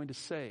someone will going to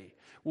say.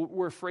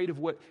 We're afraid of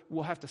what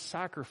we'll have to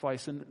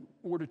sacrifice in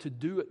order to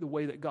do it the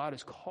way that God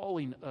is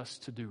calling us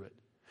to do it.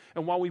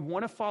 And while we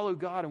want to follow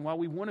God and while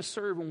we want to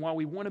serve and while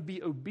we want to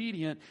be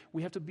obedient,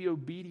 we have to be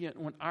obedient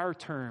on our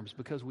terms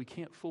because we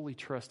can't fully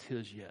trust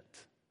His yet.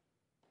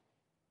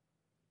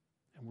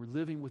 And we're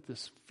living with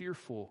this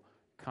fearful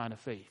kind of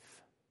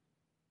faith.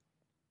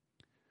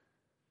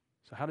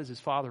 So how does his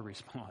father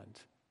respond?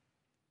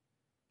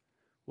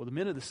 Well, the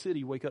men of the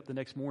city wake up the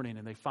next morning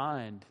and they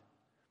find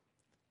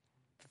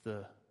that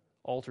the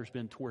altar's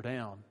been torn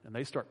down, and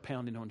they start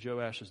pounding on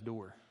Joash's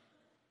door.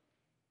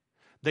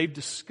 They've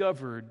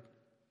discovered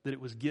that it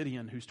was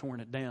Gideon who's torn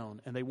it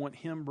down, and they want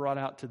him brought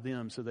out to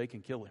them so they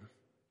can kill him.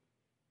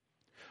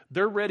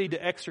 They're ready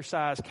to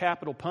exercise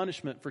capital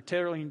punishment for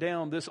tearing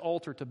down this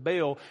altar to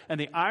Baal, and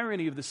the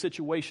irony of the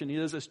situation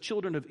is, as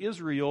children of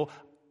Israel,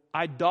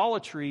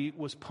 idolatry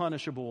was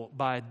punishable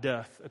by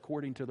death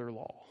according to their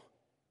law.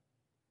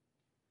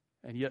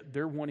 And yet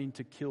they're wanting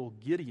to kill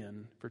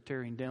Gideon for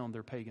tearing down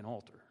their pagan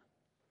altar.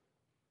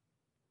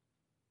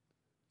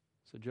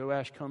 So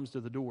Joash comes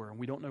to the door, and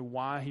we don't know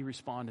why he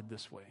responded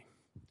this way.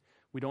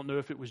 We don't know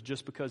if it was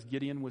just because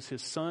Gideon was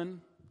his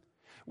son.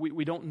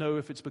 We don't know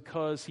if it's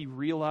because he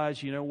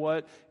realized, you know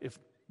what, if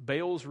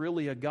Baal's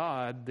really a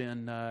god,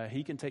 then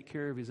he can take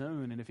care of his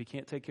own. And if he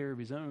can't take care of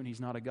his own,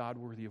 he's not a god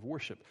worthy of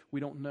worship. We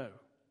don't know.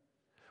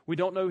 We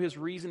don't know his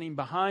reasoning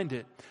behind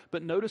it.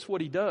 But notice what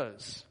he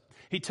does.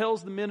 He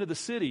tells the men of the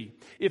city,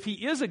 if he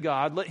is a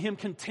god, let him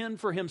contend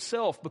for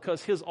himself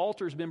because his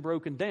altar's been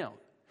broken down.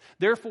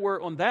 Therefore,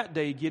 on that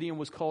day, Gideon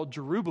was called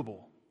Jerubbaal.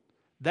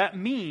 That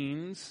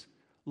means,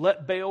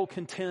 let Baal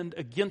contend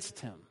against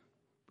him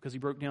because he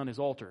broke down his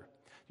altar.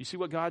 You see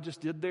what God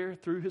just did there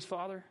through his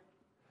father?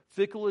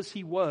 Fickle as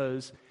he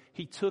was,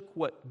 he took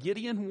what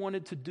Gideon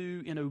wanted to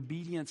do in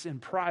obedience in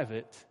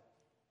private,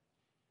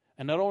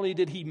 and not only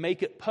did he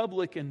make it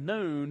public and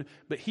known,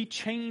 but he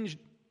changed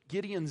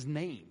Gideon's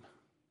name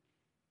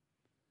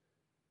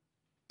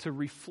to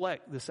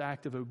reflect this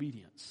act of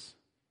obedience.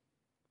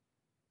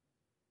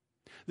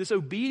 This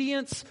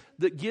obedience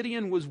that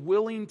Gideon was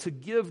willing to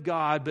give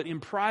God, but in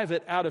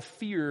private out of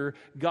fear,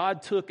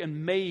 God took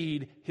and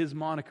made his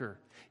moniker.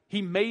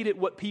 He made it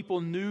what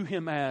people knew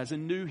him as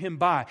and knew him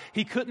by.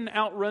 He couldn't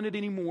outrun it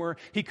anymore.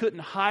 He couldn't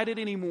hide it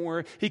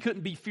anymore. He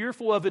couldn't be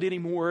fearful of it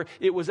anymore.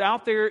 It was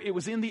out there. It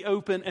was in the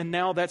open. And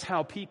now that's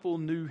how people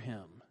knew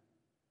him.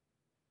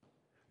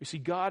 You see,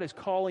 God is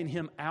calling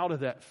him out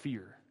of that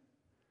fear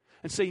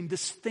and saying,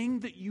 this thing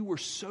that you were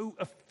so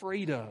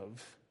afraid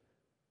of,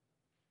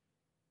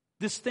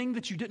 this thing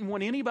that you didn't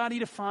want anybody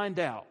to find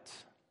out,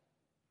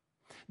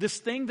 this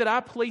thing that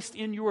I placed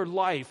in your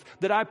life,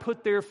 that I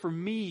put there for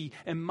me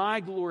and my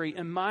glory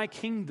and my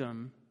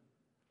kingdom,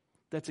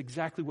 that's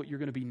exactly what you're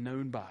going to be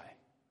known by.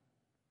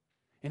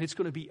 And it's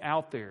going to be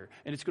out there,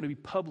 and it's going to be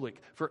public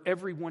for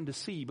everyone to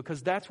see,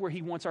 because that's where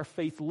he wants our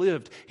faith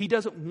lived. He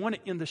doesn't want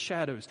it in the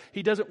shadows.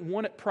 He doesn't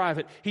want it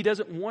private. He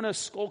doesn't want us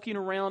skulking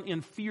around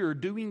in fear,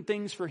 doing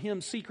things for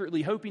him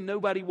secretly, hoping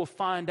nobody will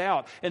find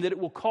out and that it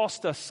will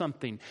cost us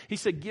something. He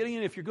said,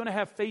 Gideon, if you're going to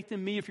have faith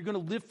in me, if you're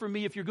going to live for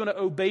me, if you're going to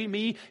obey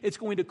me, it's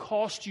going to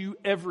cost you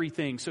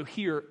everything. So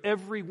here,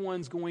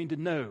 everyone's going to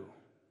know.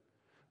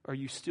 Are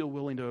you still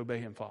willing to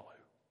obey and follow?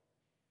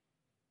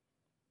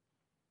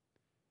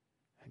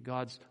 And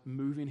God's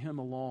moving him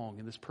along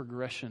in this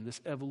progression,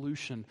 this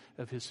evolution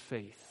of his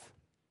faith.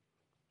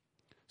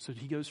 So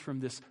he goes from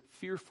this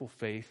fearful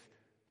faith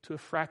to a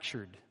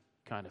fractured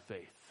kind of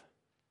faith.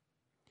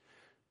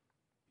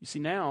 You see,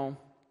 now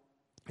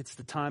it's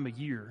the time of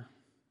year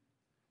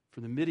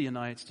for the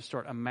Midianites to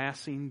start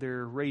amassing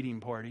their raiding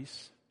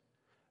parties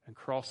and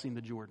crossing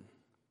the Jordan.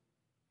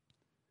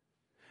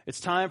 It's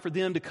time for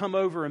them to come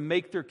over and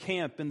make their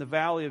camp in the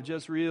valley of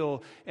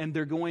Jezreel, and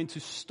they're going to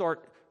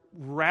start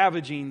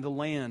ravaging the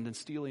land and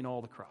stealing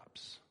all the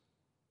crops.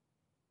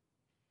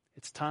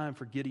 It's time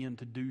for Gideon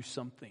to do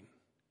something.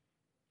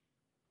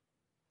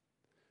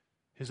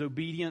 His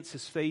obedience,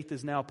 his faith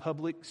is now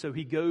public, so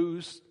he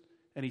goes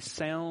and he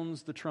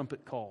sounds the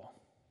trumpet call,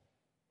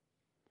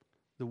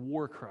 the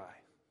war cry.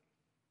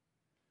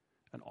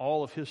 And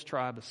all of his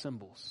tribe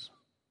assembles.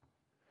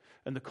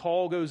 And the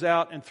call goes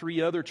out, and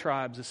 3 other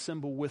tribes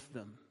assemble with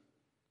them.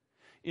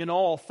 In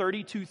all,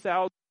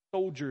 32,000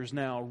 soldiers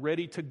now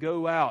ready to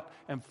go out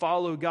and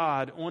follow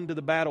God onto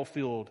the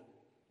battlefield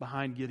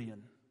behind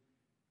Gideon.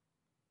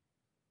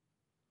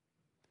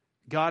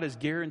 God has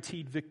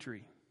guaranteed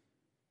victory.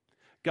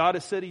 God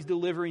has said He's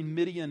delivering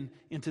Midian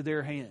into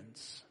their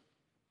hands.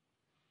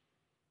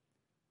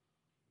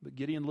 But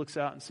Gideon looks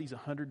out and sees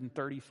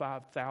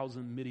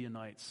 135,000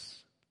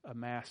 Midianites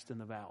amassed in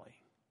the valley.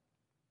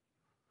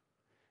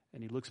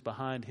 And he looks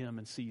behind him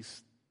and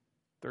sees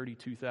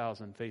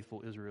 32,000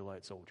 faithful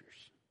Israelite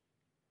soldiers.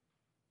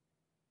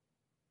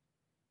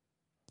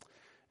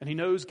 And he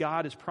knows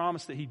God has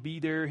promised that He'd be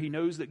there. He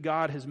knows that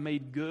God has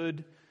made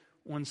good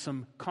on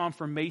some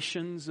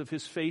confirmations of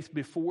his faith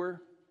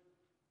before.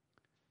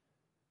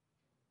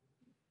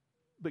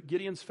 But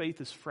Gideon's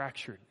faith is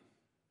fractured.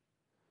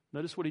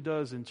 Notice what he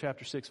does in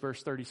chapter 6,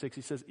 verse 36.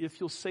 He says, if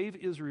you'll save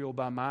Israel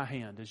by my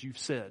hand, as you've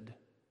said.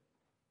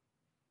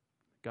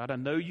 God, I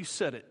know you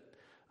said it.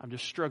 I'm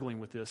just struggling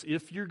with this.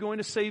 If you're going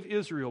to save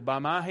Israel by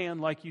my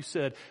hand, like you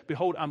said,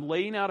 behold, I'm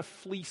laying out a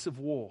fleece of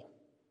wool.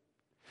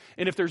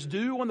 And if there's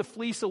dew on the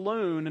fleece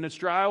alone and it's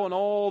dry on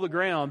all the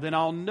ground, then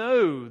I'll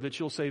know that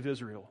you'll save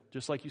Israel,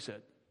 just like you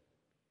said.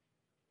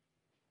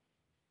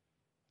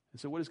 And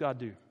so what does God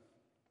do?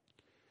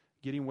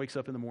 Gideon wakes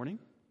up in the morning.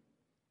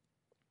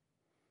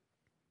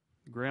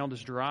 The ground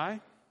is dry.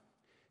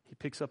 He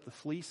picks up the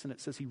fleece, and it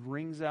says he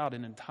wrings out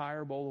an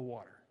entire bowl of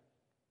water.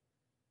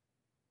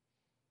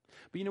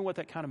 But you know what?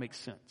 That kind of makes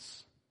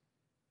sense.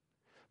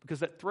 Because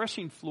that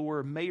threshing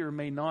floor may or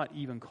may not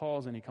even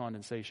cause any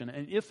condensation.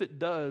 And if it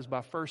does,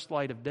 by first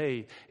light of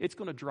day, it's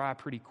going to dry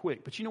pretty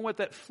quick. But you know what?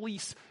 That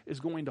fleece is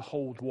going to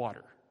hold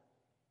water.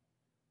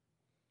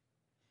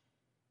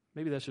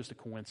 Maybe that's just a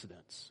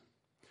coincidence.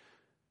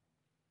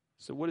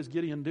 So what does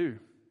Gideon do?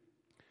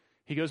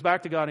 He goes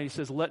back to God and he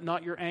says, let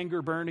not your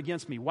anger burn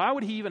against me. Why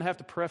would he even have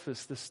to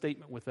preface this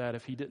statement with that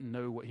if he didn't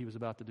know what he was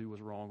about to do was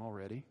wrong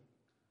already?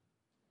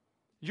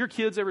 Did your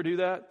kids ever do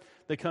that?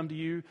 They come to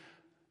you,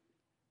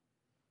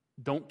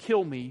 don't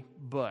kill me,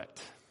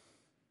 but.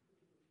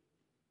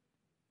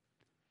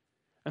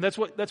 And that's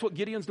what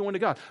Gideon's doing to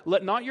God.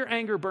 Let not your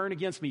anger burn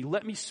against me.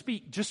 Let me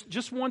speak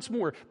just once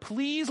more.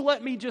 Please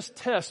let me just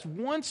test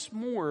once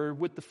more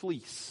with the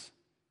fleece.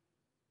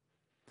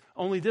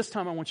 Only this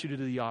time I want you to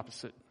do the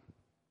opposite.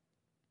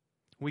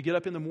 When we get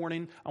up in the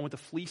morning, I want the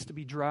fleece to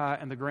be dry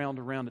and the ground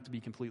around it to be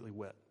completely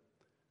wet.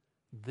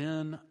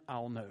 Then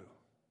I'll know.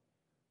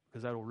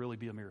 Because that will really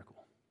be a miracle.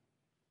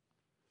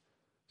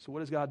 So what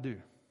does God do?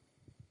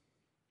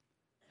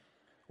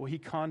 Well, He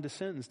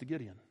condescends to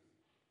Gideon.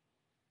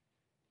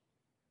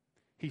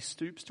 He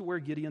stoops to where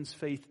Gideon's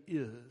faith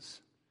is,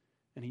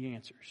 and He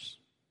answers.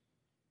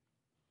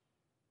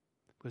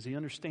 Because He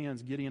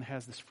understands Gideon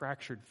has this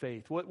fractured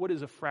faith. What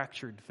is a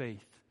fractured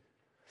faith?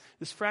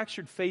 This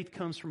fractured faith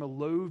comes from a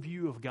low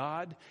view of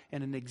God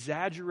and an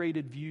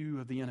exaggerated view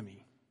of the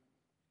enemy.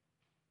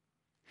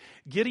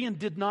 Gideon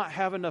did not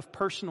have enough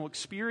personal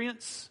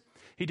experience.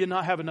 He did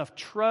not have enough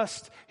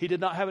trust. He did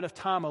not have enough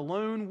time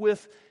alone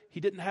with. He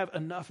didn't have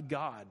enough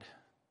God.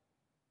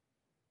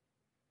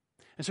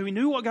 And so he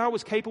knew what God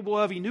was capable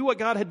of. He knew what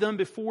God had done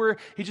before.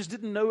 He just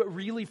didn't know it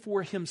really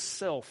for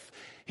himself.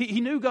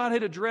 He knew God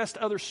had addressed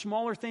other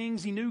smaller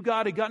things. He knew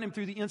God had gotten him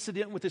through the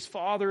incident with his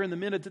father and the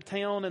men at the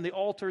town and the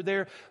altar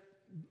there.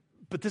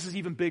 But this is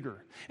even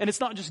bigger. And it's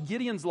not just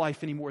Gideon's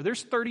life anymore.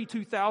 There's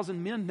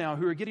 32,000 men now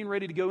who are getting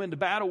ready to go into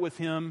battle with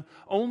him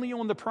only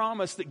on the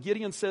promise that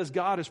Gideon says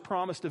God has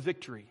promised a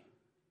victory.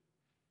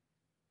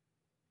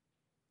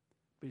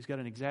 But he's got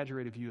an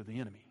exaggerated view of the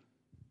enemy.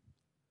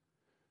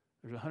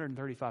 There's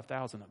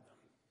 135,000 of them.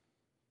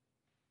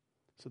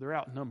 So they're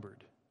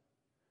outnumbered.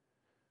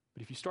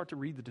 But if you start to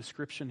read the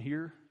description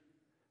here,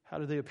 how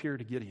do they appear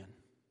to Gideon?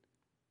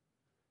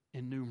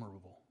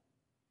 Innumerable.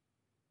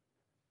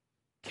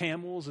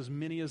 Camels as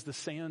many as the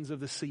sands of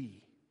the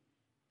sea.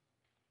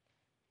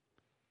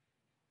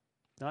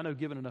 Now I know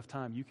given enough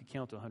time you could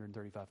count to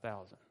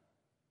 135,000.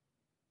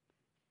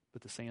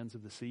 But the sands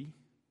of the sea?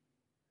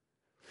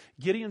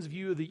 Gideon's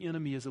view of the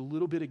enemy is a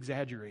little bit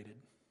exaggerated.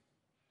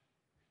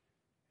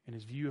 And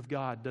his view of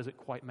God doesn't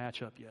quite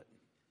match up yet.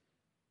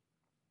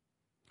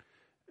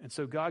 And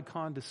so God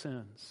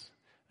condescends.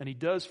 And He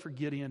does for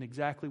Gideon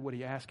exactly what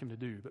He asked him to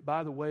do. But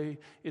by the way,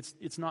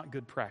 it's not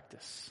good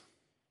practice.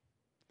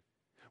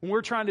 When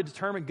we're trying to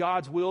determine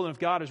God's will and if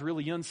God is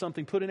really in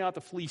something, putting out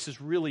the fleece is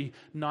really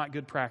not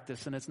good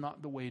practice, and it's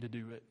not the way to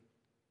do it.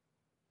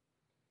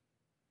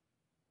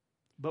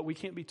 But we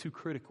can't be too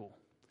critical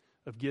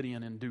of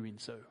Gideon in doing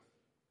so,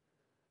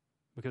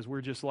 because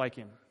we're just like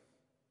him.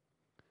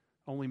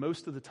 Only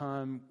most of the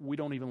time, we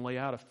don't even lay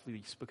out a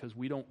fleece because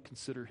we don't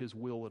consider His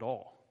will at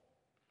all.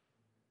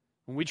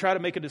 When we try to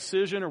make a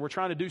decision or we're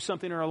trying to do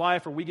something in our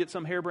life or we get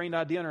some harebrained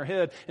idea in our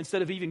head,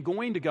 instead of even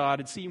going to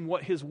God and seeing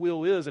what His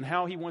will is and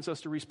how He wants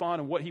us to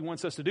respond and what He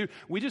wants us to do,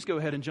 we just go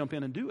ahead and jump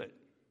in and do it.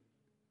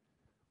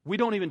 We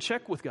don't even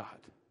check with God.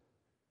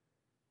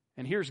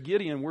 And here's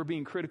Gideon. We're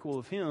being critical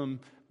of him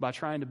by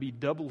trying to be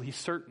doubly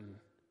certain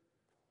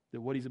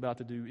that what he's about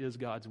to do is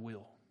God's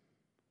will.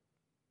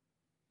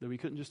 That we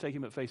couldn't just take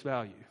him at face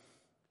value,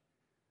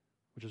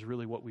 which is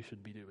really what we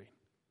should be doing.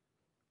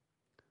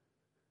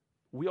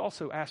 We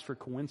also ask for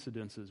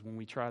coincidences when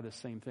we try this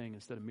same thing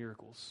instead of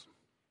miracles.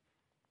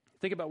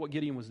 Think about what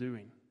Gideon was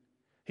doing.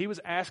 He was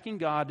asking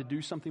God to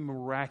do something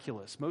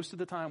miraculous. Most of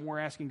the time, we're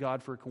asking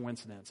God for a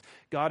coincidence.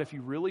 God, if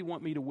you really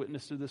want me to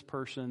witness to this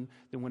person,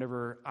 then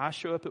whenever I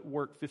show up at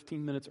work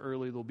 15 minutes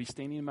early, they'll be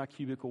standing in my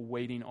cubicle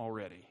waiting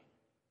already.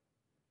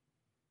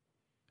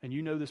 And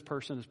you know this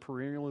person is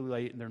perennially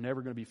late, and they're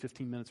never going to be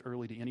 15 minutes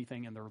early to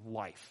anything in their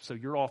life. So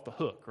you're off the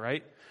hook,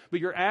 right?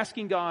 But you're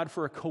asking God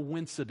for a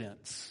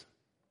coincidence.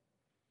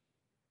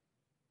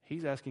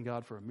 He's asking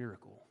God for a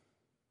miracle.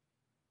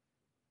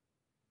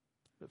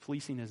 But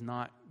fleecing is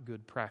not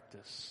good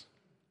practice.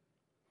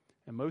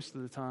 And most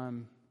of the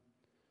time,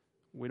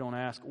 we don't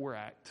ask or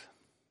act.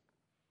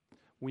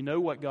 We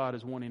know what God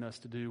is wanting us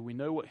to do. We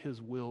know what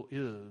His will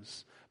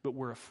is, but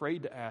we're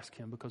afraid to ask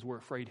Him because we're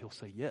afraid He'll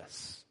say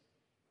yes.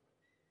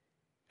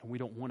 And we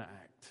don't want to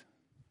act.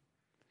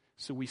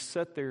 So we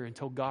sit there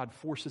until God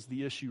forces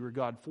the issue or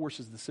God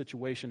forces the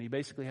situation. He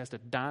basically has to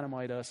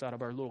dynamite us out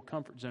of our little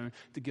comfort zone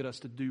to get us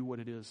to do what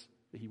it is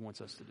that He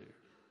wants us to do.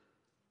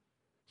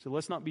 So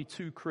let's not be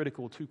too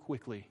critical too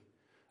quickly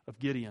of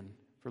Gideon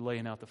for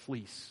laying out the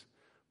fleece.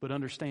 But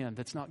understand,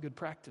 that's not good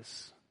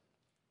practice.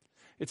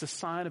 It's a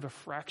sign of a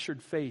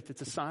fractured faith.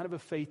 It's a sign of a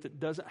faith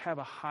that doesn't have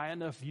a high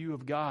enough view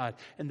of God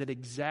and that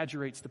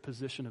exaggerates the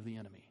position of the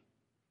enemy.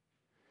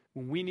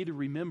 When we need to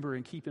remember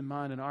and keep in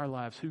mind in our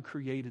lives who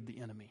created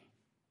the enemy.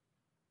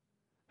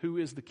 Who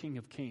is the King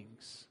of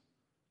Kings?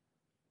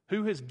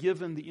 Who has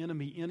given the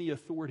enemy any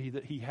authority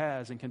that he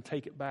has and can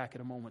take it back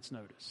at a moment's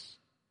notice?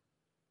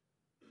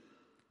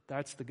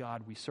 That's the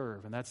God we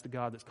serve, and that's the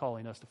God that's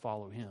calling us to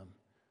follow Him.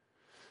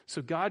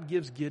 So God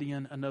gives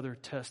Gideon another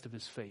test of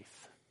his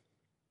faith.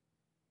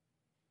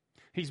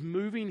 He's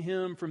moving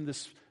him from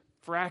this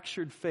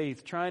fractured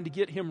faith, trying to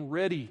get him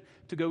ready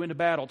to go into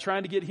battle,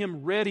 trying to get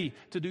him ready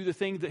to do the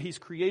things that He's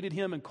created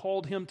him and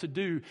called him to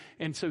do.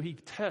 And so He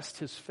tests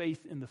his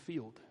faith in the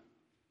field.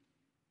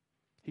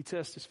 He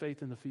tests his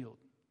faith in the field.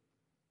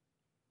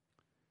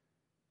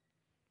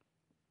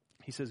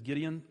 He says,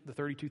 Gideon, the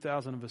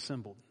 32,000 have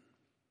assembled.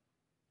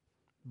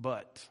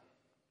 But,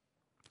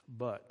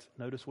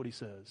 notice what he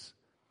says.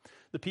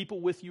 The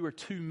people with you are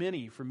too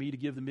many for me to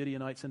give the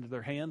Midianites into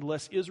their hand,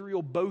 lest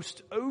Israel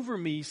boast over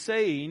me,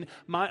 saying,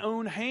 my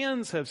own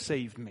hands have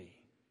saved me.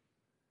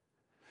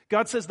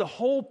 God says the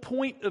whole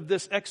point of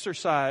this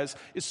exercise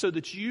is so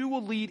that you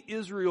will lead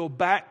Israel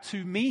back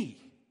to me.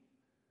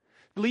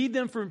 Lead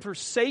them from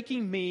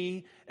forsaking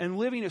me and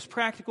living as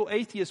practical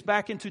atheists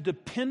back into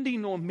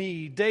depending on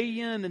me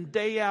day in and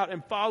day out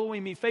and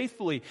following me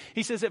faithfully.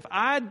 He says, if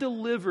I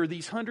deliver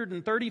these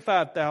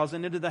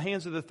 135,000 into the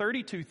hands of the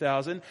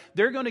 32,000,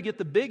 they're going to get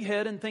the big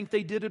head and think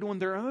they did it on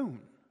their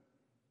own.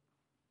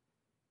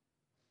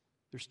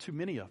 There's too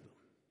many of them.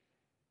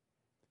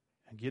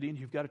 And Gideon,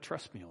 you've got to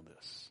trust me on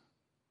this.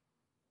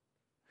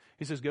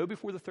 He says, go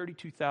before the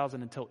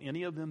 32,000 and tell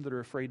any of them that are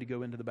afraid to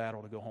go into the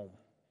battle to go home.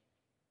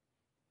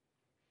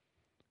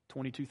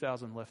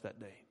 22,000 left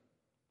that day.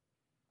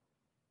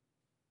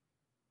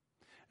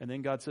 And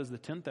then God says the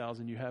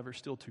 10,000 you have are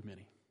still too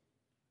many.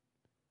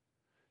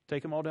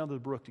 Take them all down to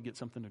the brook to get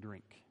something to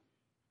drink.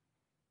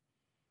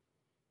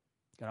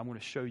 And I'm going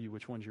to show you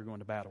which ones you're going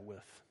to battle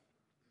with.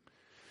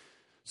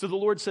 So the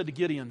Lord said to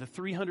Gideon, the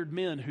 300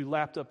 men who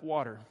lapped up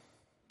water,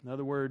 in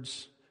other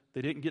words,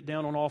 they didn't get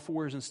down on all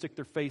fours and stick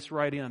their face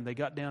right in. They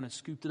got down and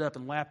scooped it up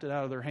and lapped it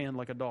out of their hand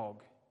like a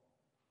dog.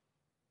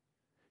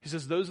 He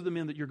says, those are the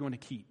men that you're going to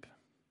keep.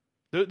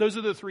 Those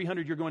are the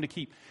 300 you're going to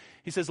keep.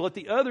 He says, let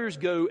the others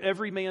go,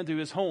 every man to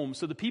his home.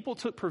 So the people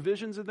took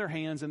provisions in their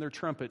hands and their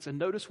trumpets. And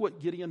notice what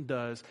Gideon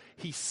does.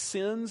 He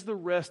sends the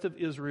rest of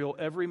Israel,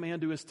 every man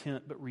to his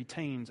tent, but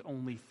retains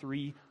only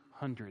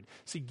 300.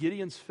 See,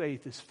 Gideon's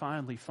faith is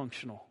finally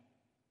functional.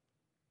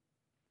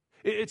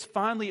 It's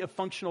finally a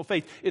functional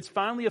faith. It's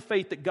finally a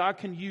faith that God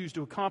can use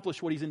to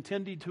accomplish what He's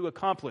intended to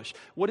accomplish.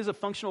 What does a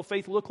functional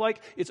faith look like?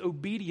 It's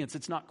obedience.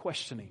 It's not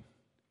questioning.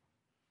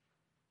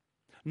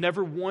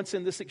 Never once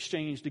in this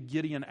exchange did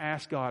Gideon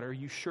ask God, are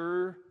you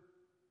sure?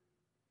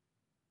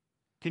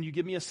 Can you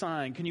give me a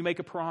sign? Can you make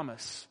a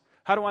promise?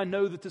 How do I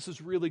know that this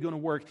is really going to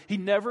work? He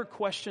never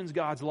questions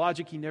God's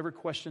logic. He never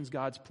questions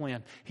God's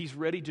plan. He's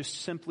ready to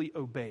simply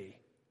obey.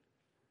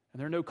 And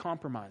there are no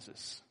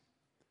compromises.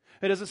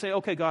 It doesn't say,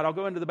 okay, God, I'll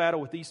go into the battle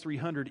with these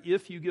 300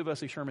 if you give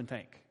us a Sherman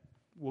tank.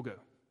 We'll go.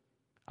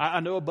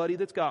 I know a buddy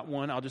that's got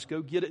one. I'll just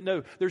go get it.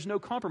 No, there's no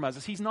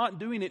compromises. He's not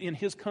doing it in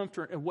his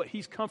comfort and what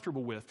he's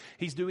comfortable with.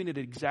 He's doing it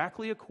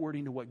exactly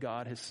according to what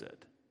God has said.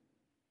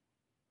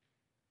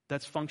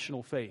 That's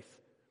functional faith.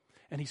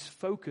 And he's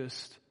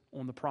focused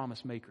on the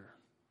promise maker.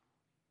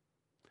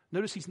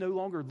 Notice he's no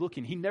longer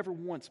looking. He never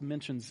once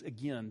mentions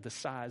again the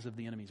size of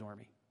the enemy's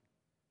army.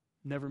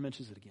 Never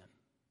mentions it again.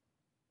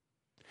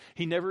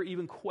 He never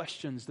even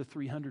questions the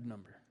 300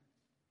 number.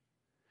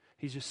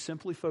 He's just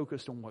simply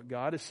focused on what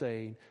God is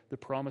saying, the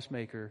promise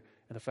maker,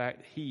 and the fact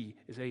that he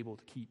is able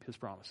to keep his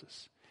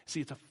promises. See,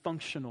 it's a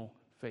functional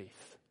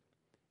faith.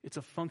 It's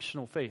a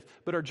functional faith.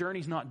 But our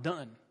journey's not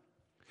done.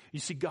 You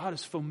see, God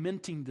is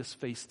fomenting this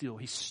faith still.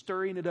 He's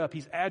stirring it up.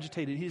 He's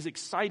agitated. He's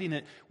exciting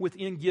it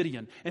within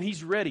Gideon. And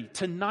he's ready.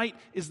 Tonight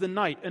is the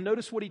night. And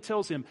notice what he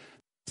tells him.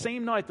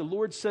 Same night, the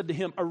Lord said to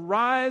him,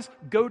 arise,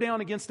 go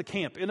down against the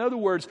camp. In other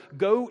words,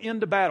 go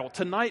into battle.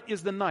 Tonight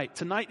is the night.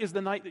 Tonight is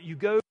the night that you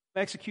go,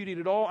 executing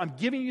it all. I'm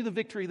giving you the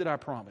victory that I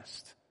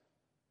promised.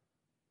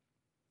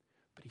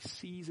 But he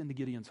sees into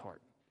Gideon's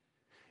heart.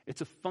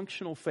 It's a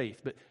functional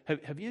faith. But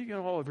have you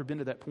all ever been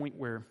to that point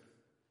where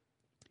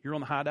you're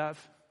on the high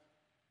dive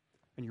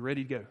and you're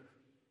ready to go?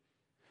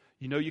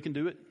 You know you can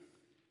do it.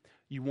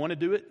 You want to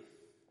do it.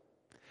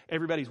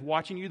 Everybody's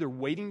watching you. They're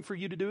waiting for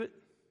you to do it.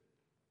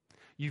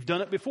 You've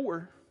done it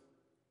before,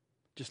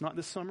 just not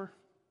this summer.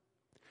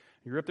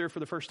 You're up there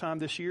for the first time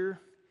this year.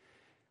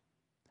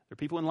 There are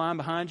people in line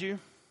behind you.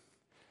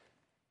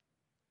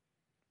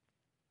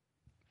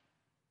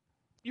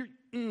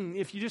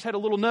 If you just had a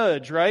little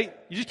nudge, right?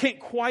 You just can't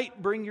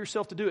quite bring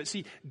yourself to do it.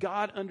 See,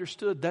 God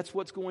understood that's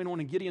what's going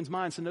on in Gideon's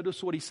mind. So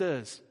notice what he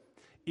says.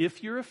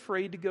 If you're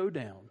afraid to go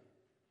down,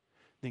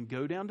 then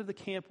go down to the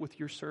camp with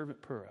your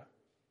servant Purah,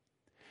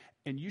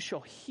 and you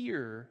shall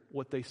hear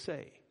what they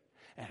say.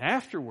 And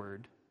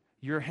afterward,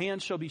 your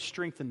hand shall be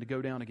strengthened to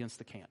go down against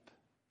the camp.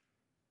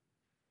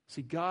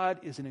 See, God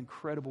is an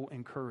incredible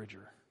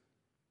encourager.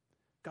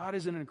 God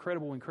is an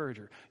incredible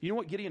encourager. You know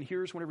what Gideon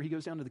hears whenever he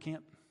goes down to the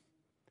camp?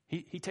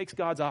 He takes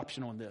God's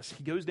option on this.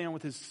 He goes down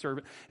with his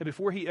servant, and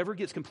before he ever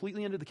gets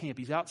completely into the camp,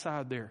 he's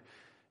outside there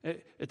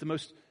at the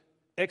most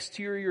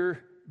exterior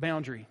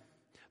boundary.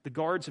 The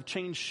guards have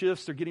changed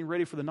shifts. They're getting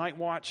ready for the night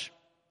watch.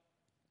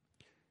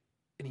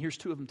 And he hears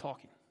two of them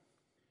talking.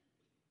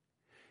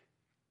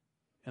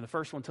 And the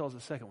first one tells the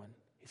second one,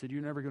 he said,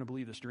 you're never going to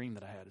believe this dream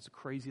that I had. It's the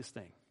craziest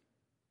thing.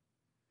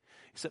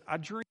 He said, I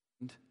dreamed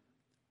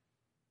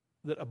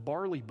that a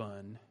barley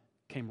bun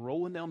came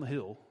rolling down the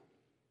hill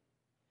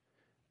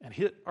and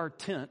hit our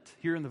tent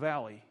here in the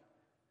valley,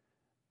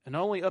 and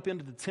not only up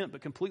into the tent, but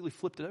completely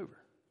flipped it over.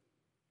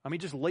 I mean,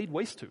 just laid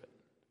waste to it.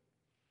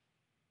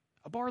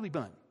 A barley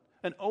bun,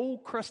 an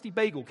old crusty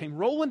bagel came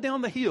rolling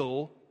down the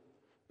hill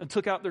and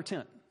took out their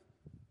tent.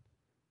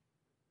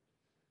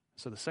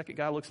 So the second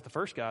guy looks at the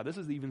first guy. This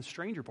is the even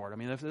stranger part. I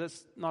mean, if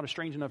that's not a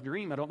strange enough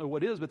dream, I don't know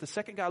what is. But the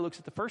second guy looks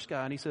at the first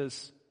guy and he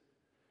says,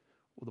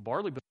 well, the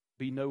barley bun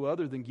would be no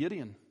other than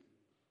Gideon,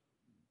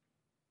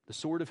 the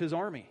sword of his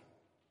army.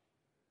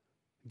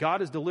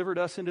 God has delivered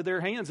us into their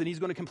hands, and he's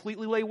going to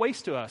completely lay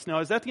waste to us. Now,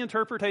 is that the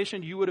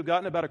interpretation you would have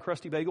gotten about a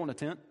crusty bagel in a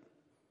tent?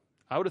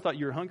 I would have thought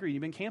you were hungry and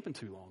you've been camping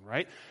too long,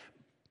 right?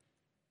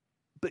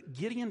 But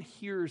Gideon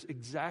hears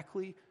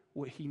exactly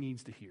what he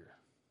needs to hear.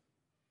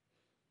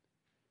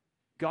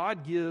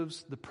 God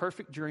gives the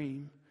perfect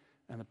dream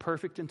and the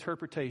perfect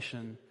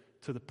interpretation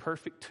to the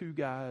perfect two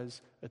guys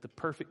at the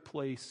perfect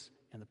place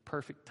and the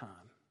perfect time.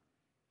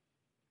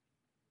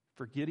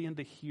 For Gideon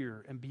to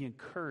hear and be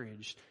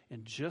encouraged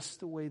in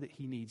just the way that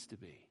he needs to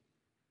be.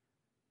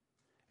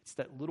 It's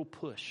that little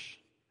push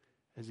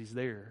as he's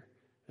there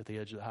at the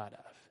edge of the high dive.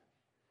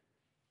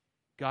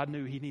 God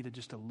knew he needed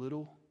just a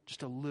little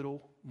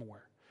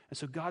more. And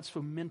so God's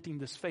fomenting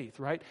this faith,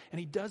 right? And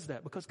he does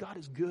that because God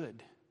is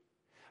good.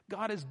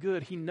 God is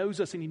good. He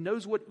knows us and he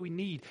knows what we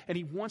need. And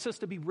he wants us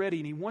to be ready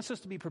and he wants us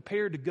to be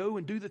prepared to go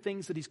and do the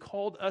things that he's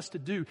called us to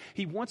do.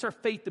 He wants our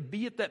faith to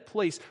be at that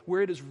place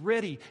where it is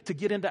ready to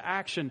get into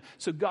action.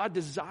 So God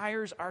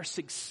desires our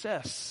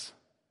success.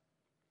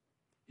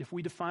 If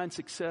we define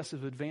success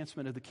as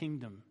advancement of the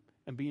kingdom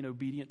and being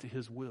obedient to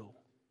his will.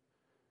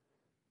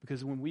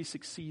 Because when we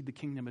succeed, the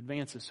kingdom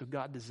advances. So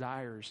God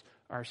desires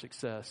our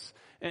success.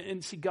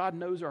 And see, God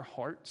knows our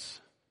hearts.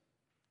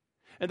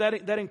 And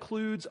that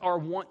includes our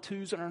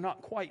want-tos and our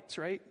not-quites,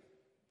 right?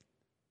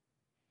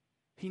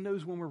 He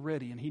knows when we're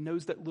ready, and he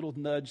knows that little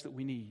nudge that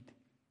we need.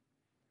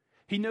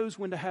 He knows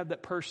when to have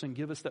that person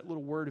give us that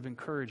little word of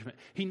encouragement.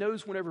 He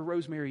knows whenever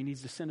Rosemary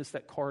needs to send us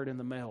that card in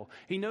the mail.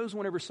 He knows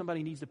whenever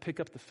somebody needs to pick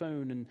up the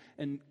phone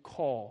and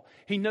call.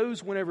 He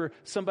knows whenever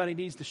somebody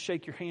needs to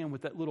shake your hand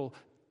with that little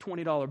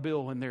 $20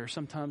 bill in there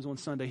sometimes on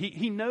Sunday.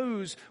 He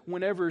knows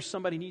whenever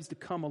somebody needs to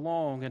come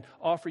along and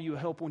offer you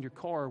help on your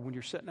car when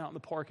you're sitting out in the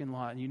parking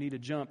lot and you need a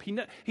jump.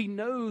 He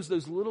knows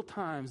those little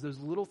times, those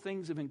little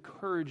things of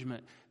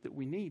encouragement that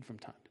we need from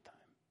time to time.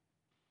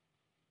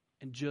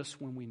 And just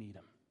when we need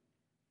them.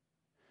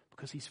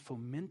 Because he's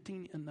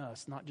fomenting in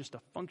us not just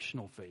a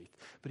functional faith,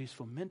 but he's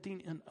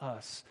fomenting in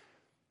us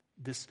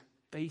this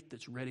faith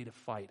that's ready to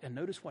fight. And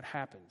notice what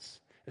happens.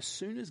 As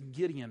soon as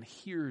Gideon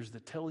hears the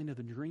telling of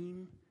the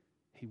dream,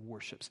 he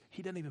worships.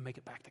 He doesn't even make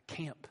it back to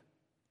camp.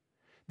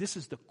 This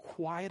is the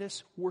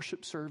quietest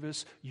worship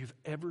service you've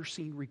ever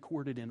seen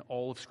recorded in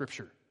all of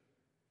Scripture.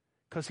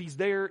 because he's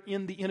there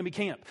in the enemy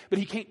camp. But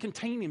he can't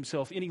contain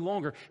himself any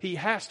longer. He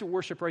has to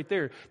worship right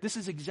there. This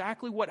is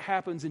exactly what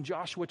happens in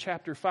Joshua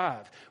chapter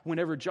 5.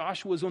 Whenever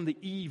Joshua's on the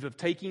eve of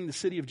taking the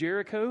city of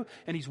Jericho,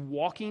 and he's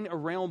walking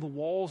around the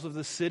walls of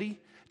the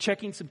city,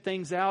 checking some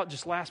things out.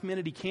 Just last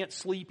minute, he can't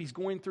sleep. He's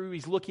going through,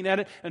 he's looking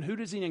at it. And who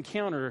does he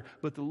encounter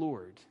but the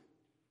Lord,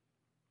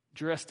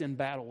 dressed in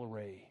battle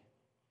array?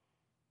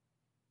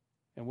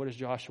 And what does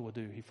Joshua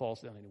do? He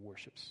falls down and he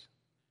worships.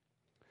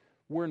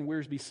 Warren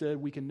Wiersbe said,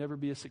 we can never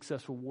be a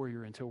successful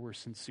warrior until we're a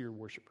sincere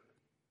worshiper.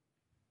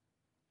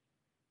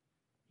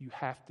 You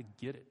have to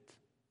get it.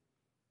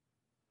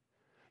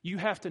 You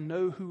have to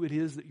know who it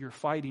is that you're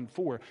fighting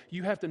for.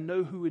 You have to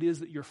know who it is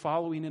that you're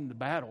following in the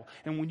battle.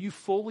 And when you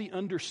fully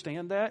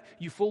understand that,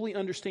 you fully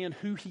understand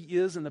who he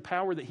is and the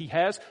power that he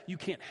has, you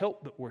can't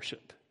help but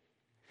worship.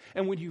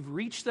 And when you've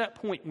reached that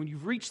point, when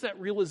you've reached that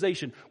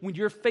realization, when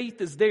your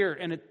faith is there,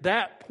 and at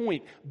that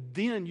point,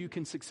 then you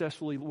can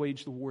successfully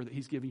wage the war that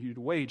he's giving you to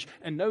wage.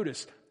 And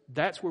notice,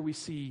 that's where we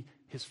see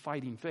his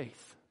fighting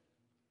faith.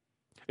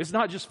 It's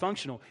not just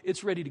functional,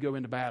 it's ready to go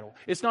into battle.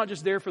 It's not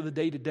just there for the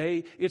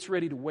day-to-day, it's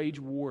ready to wage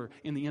war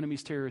in the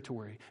enemy's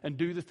territory and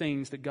do the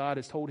things that God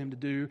has told him to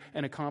do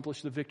and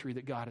accomplish the victory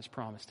that God has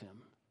promised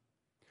him.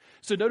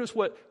 So notice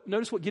what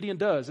Gideon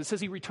does. It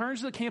says he returns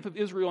to the camp of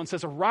Israel and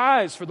says,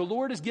 "Arise, for the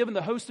Lord has given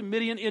the host of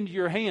Midian into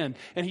your hand."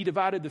 And he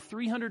divided the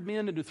 300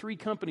 men into 3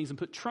 companies and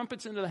put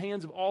trumpets into the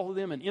hands of all of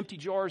them and empty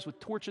jars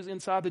with torches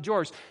inside the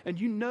jars. And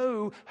you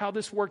know how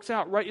this works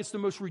out, right? It's the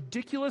most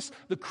ridiculous,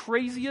 the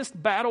craziest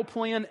battle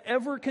plan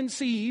ever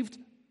conceived,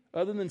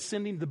 other than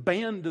sending the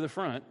band to the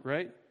front,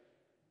 right?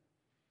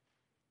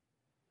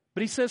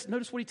 But he says,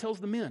 notice what he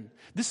tells the men.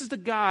 This is the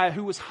guy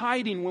who was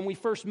hiding when we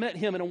first met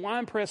him in a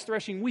winepress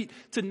threshing wheat,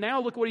 to now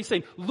look what he's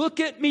saying.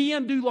 Look at me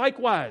and do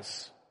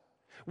likewise.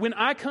 When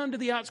I come to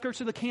the outskirts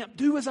of the camp,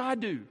 do as I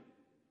do.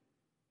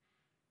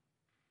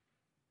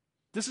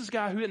 This is a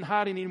guy who isn't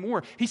hiding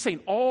anymore. He's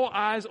saying, all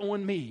eyes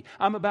on me.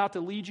 I'm about to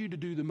lead you to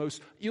do the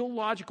most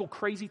illogical,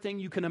 crazy thing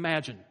you can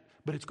imagine,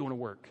 but it's going to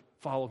work.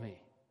 Follow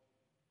me.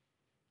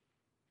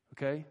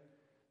 Okay?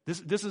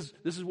 This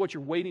is what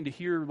you're waiting to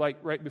hear, like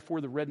right before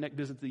the redneck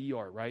visit to the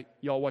ER, right?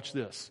 Y'all watch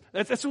this.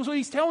 That's what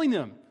he's telling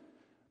them.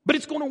 But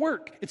it's going to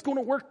work. It's going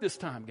to work this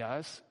time,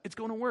 guys. It's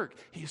going to work.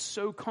 He is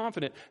so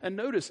confident. And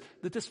notice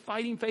that this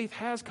fighting faith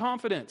has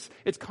confidence.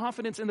 It's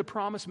confidence in the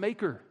promise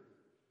maker.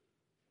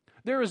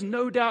 There is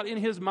no doubt in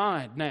his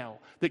mind now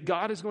that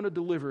God is going to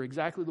deliver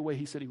exactly the way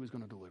he said he was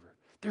going to deliver.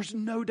 There's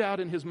no doubt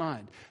in his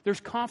mind. There's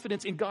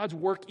confidence in God's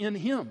work in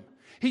him.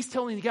 He's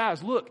telling the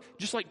guys, look,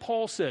 just like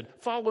Paul said,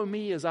 follow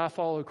me as I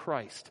follow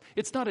Christ.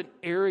 It's not an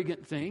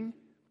arrogant thing.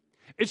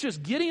 It's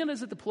just Gideon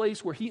is at the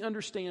place where he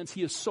understands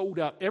he has sold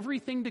out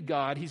everything to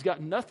God. He's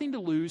got nothing to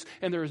lose,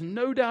 and there is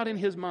no doubt in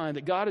his mind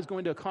that God is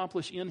going to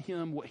accomplish in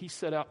him what he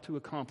set out to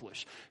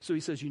accomplish. So he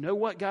says, you know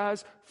what,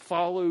 guys?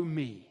 Follow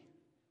me.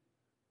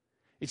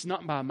 It's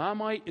not by my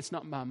might, it's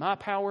not by my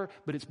power,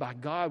 but it's by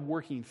God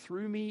working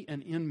through me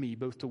and in me,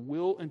 both to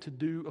will and to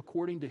do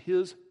according to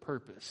his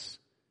purpose.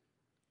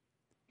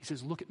 He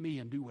says, look at me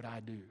and do what I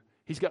do.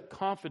 He's got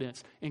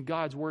confidence in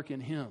God's work in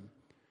him.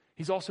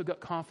 He's also got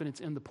confidence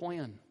in the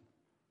plan.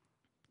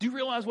 Do you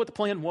realize what the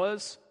plan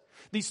was?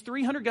 These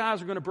 300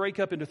 guys are going to break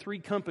up into 3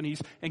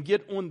 companies and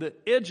get on the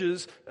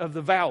edges of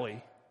the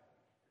valley.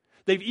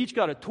 They've each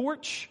got a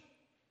torch,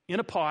 in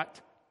a pot,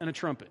 and a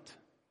trumpet.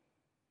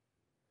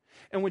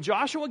 And when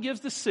Joshua gives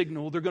the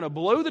signal, they're going to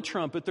blow the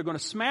trumpet, they're going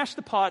to smash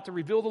the pot to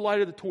reveal the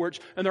light of the torch,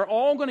 and they're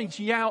all going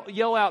to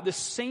yell out this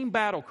same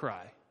battle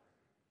cry.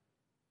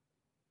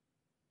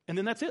 And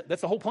then that's it.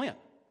 That's the whole plan.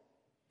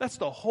 That's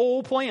the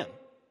whole plan.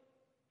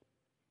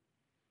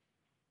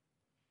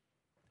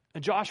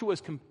 And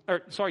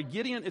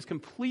Gideon is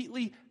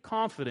completely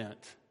confident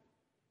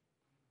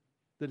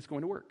that it's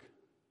going to work.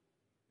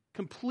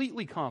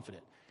 Completely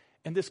confident.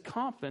 And this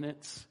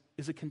confidence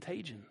is a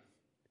contagion.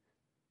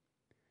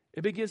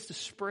 It begins to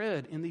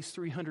spread in these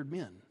 300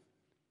 men.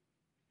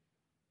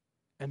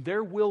 And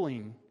they're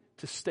willing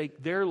to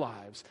stake their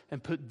lives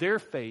and put their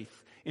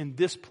faith in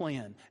this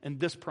plan and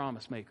this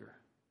promise maker.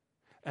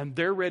 And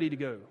they're ready to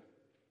go.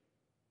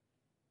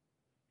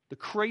 The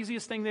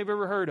craziest thing they've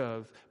ever heard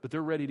of, but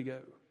they're ready to go.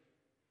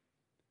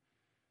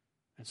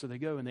 And so they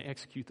go and they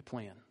execute the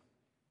plan.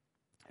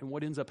 And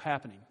what ends up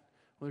happening?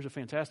 Well, there's a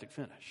fantastic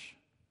finish.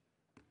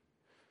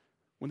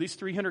 When these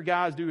 300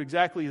 guys do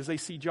exactly as they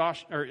see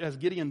as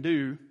Gideon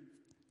do,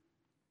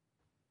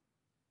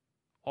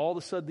 all of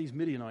a sudden these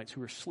Midianites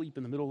who are asleep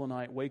in the middle of the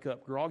night wake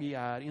up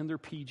groggy-eyed in their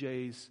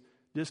PJs,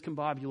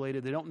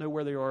 discombobulated. They don't know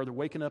where they are. They're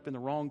waking up in the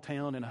wrong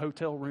town in a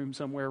hotel room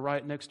somewhere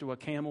right next to a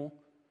camel.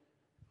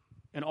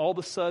 And all of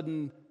a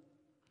sudden,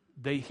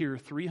 they hear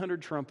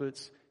 300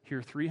 trumpets,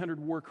 hear 300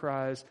 war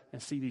cries,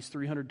 and see these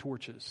 300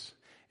 torches.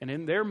 And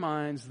in their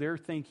minds, they're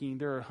thinking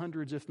there are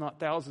hundreds, if not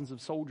thousands, of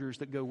soldiers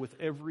that go with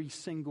every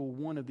single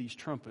one of these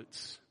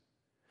trumpets.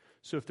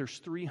 So if there's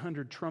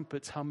 300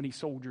 trumpets, how many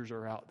soldiers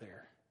are out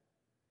there?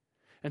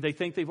 And they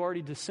think they've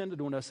already descended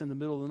on us in the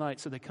middle of the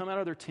night. So they come out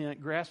of their tent,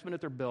 grasping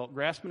at their belt,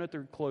 grasping at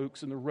their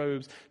cloaks and their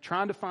robes,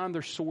 trying to find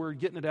their sword,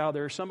 getting it out of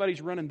there.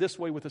 Somebody's running this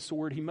way with a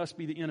sword. He must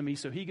be the enemy.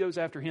 So he goes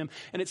after him.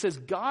 And it says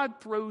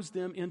God throws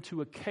them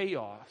into a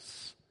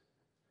chaos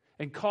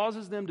and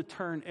causes them to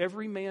turn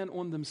every man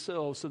on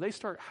themselves. So they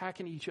start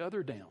hacking each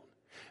other down.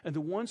 And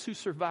the ones who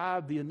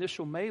survive the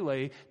initial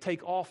melee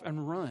take off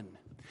and run.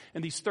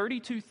 And these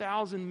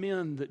 32,000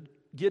 men that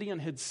Gideon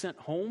had sent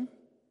home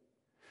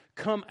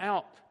come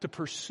out to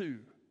pursue.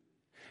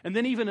 And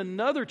then even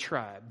another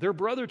tribe, their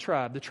brother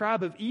tribe, the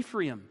tribe of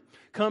Ephraim,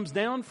 comes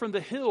down from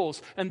the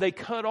hills and they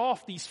cut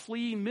off these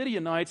fleeing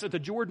Midianites at the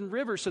Jordan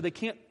River so they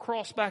can't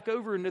cross back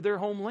over into their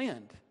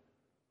homeland.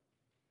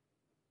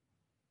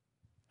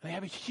 They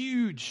have a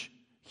huge,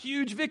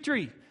 huge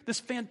victory, this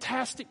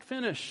fantastic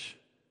finish.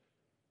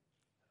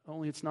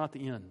 Only it's not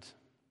the end.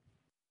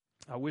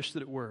 I wish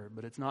that it were,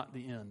 but it's not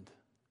the end.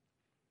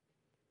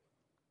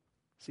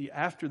 See,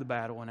 after the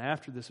battle and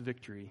after this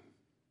victory,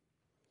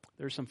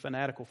 there's some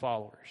fanatical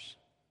followers.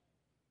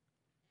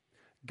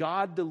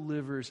 God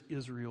delivers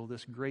Israel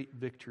this great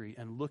victory,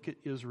 and look at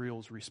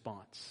Israel's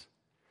response.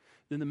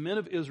 Then the men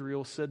of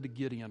Israel said to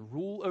Gideon,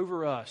 "Rule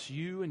over us,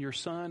 you and your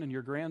son and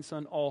your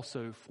grandson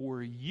also,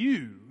 for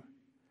you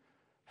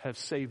have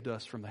saved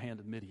us from the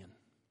hand of Midian."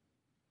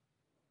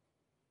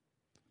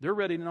 They're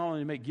ready not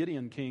only to make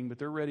Gideon king, but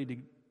they're ready to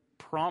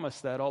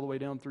promise that all the way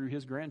down through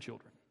his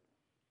grandchildren.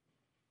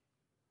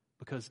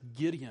 Because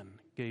Gideon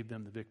gave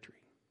them the victory.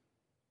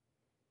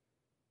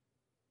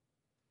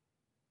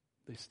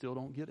 They still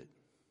don't get it.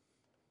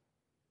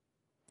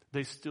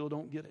 They still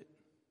don't get it.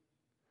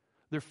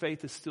 Their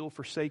faith is still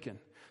forsaken.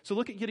 So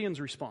look at Gideon's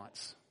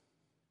response.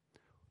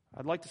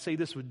 I'd like to say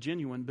this was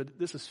genuine, but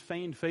this is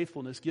feigned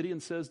faithfulness. Gideon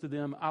says to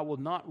them, "I will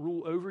not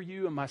rule over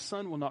you, and my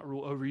son will not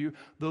rule over you.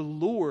 The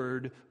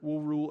Lord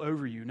will rule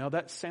over you." Now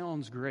that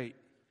sounds great.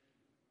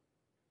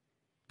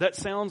 That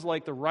sounds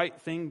like the right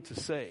thing to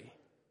say.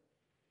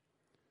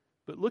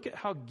 But look at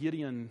how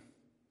Gideon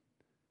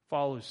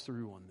follows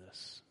through on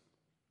this.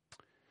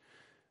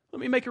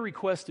 "Let me make a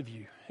request of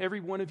you. Every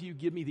one of you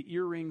give me the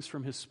earrings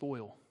from his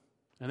spoil."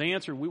 And they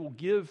answered, "We will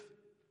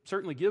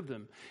certainly give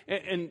them."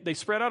 And they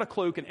spread out a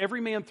cloak, and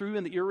every man threw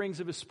in the earrings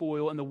of his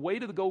spoil, and the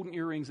weight of the golden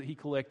earrings that he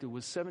collected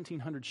was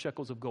 1,700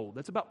 shekels of gold.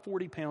 That's about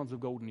 40 pounds of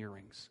golden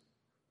earrings.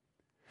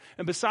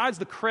 And besides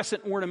the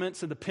crescent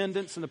ornaments and the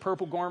pendants and the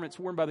purple garments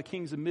worn by the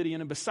kings of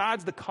Midian, and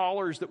besides the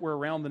collars that were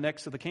around the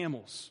necks of the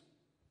camels.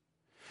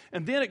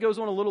 And then it goes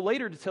on a little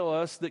later to tell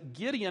us that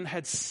Gideon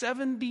had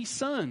 70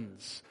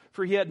 sons,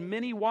 for he had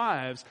many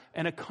wives,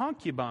 and a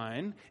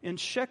concubine in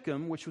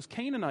Shechem, which was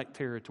Canaanite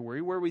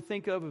territory, where we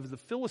think of the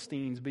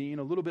Philistines being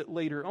a little bit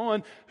later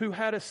on, who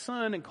had a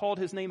son and called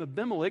his name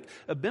Abimelech.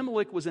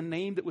 Abimelech was a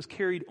name that was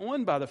carried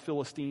on by the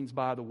Philistines,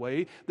 by the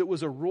way, that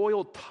was a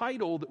royal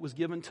title that was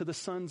given to the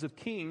sons of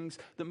kings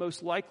that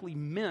most likely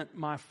meant,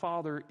 "My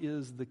father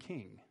is the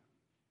king."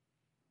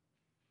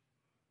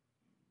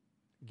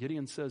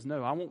 Gideon says,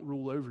 "No, I won't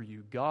rule over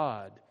you.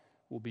 God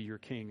will be your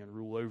king and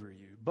rule over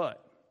you.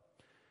 But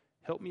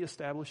help me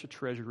establish a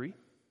treasury,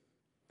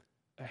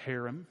 a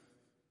harem.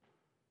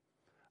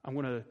 I'm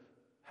going to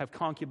have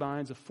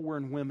concubines of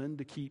foreign women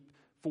to keep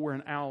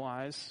foreign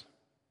allies.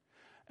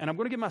 And I'm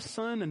going to give my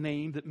son a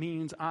name that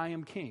means I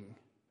am king.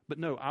 But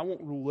no, I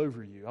won't rule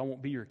over you. I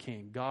won't be your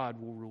king. God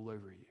will rule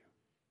over you."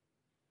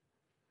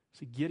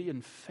 See,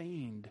 Gideon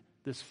feigned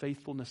this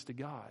faithfulness to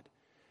God.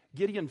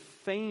 Gideon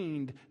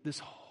feigned this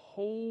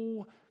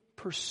whole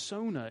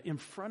persona in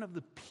front of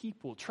the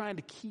people, trying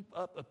to keep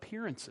up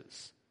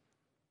appearances.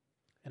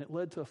 And it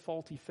led to a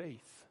faulty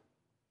faith.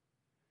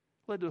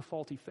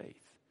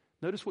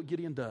 Notice what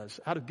Gideon does.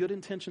 Out of good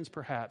intentions,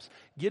 perhaps,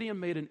 Gideon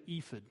made an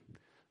ephod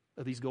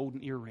of these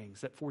golden earrings,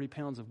 that 40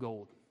 pounds of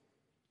gold.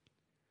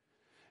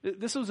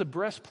 This was a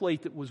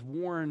breastplate that was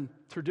worn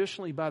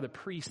traditionally by the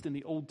priest in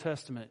the Old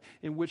Testament,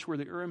 in which were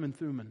the Urim and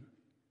Thummim.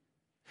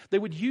 They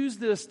would use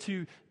this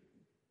to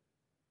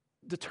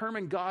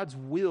determine God's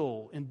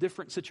will in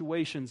different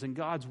situations and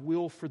God's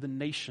will for the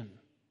nation.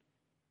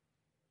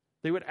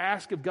 They would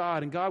ask of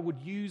God, and God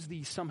would use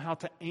these somehow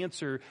to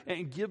answer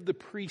and give the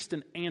priest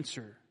an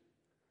answer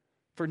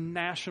for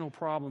national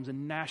problems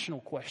and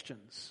national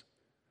questions.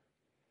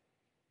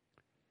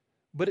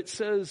 But it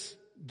says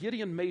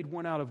Gideon made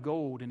one out of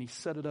gold and he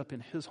set it up in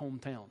his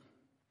hometown.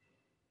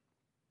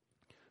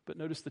 But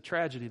notice the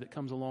tragedy that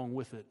comes along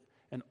with it.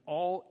 And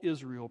all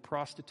Israel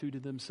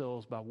prostituted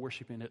themselves by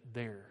worshiping it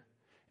there.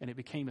 And it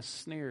became a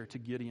snare to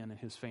Gideon and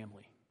his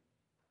family.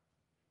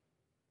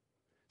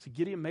 See,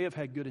 Gideon may have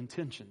had good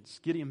intentions.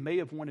 Gideon may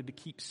have wanted to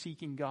keep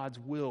seeking God's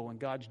will and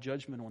God's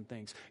judgment on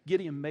things.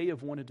 Gideon may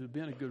have wanted to have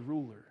been a good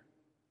ruler.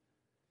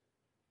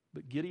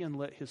 But Gideon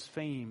let his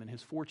fame and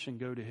his fortune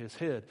go to his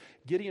head.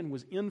 Gideon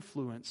was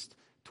influenced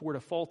toward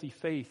a faulty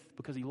faith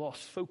because he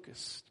lost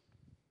focus.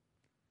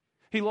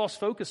 He lost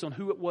focus on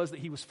who it was that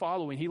he was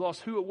following. He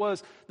lost who it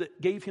was that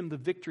gave him the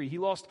victory. He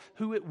lost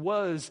who it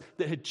was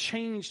that had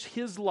changed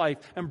his life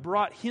and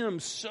brought him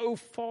so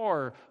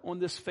far on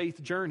this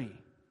faith journey.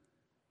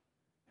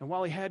 And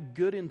while he had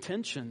good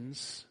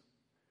intentions,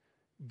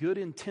 good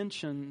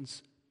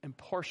intentions and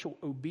partial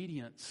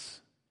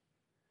obedience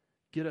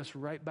get us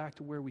right back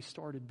to where we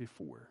started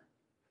before.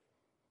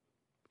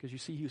 Because you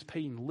see, he was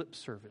paying lip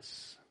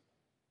service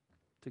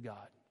to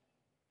God.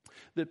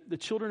 The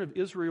children of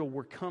Israel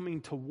were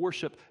coming to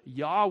worship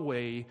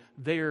Yahweh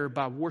there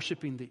by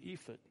worshiping the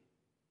ephod,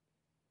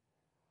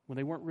 when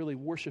they weren't really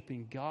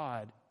worshiping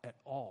God at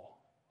all.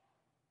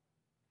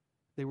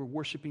 They were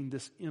worshiping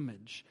this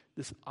image,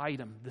 this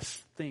item, this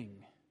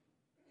thing.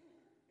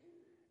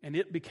 And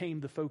it became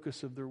the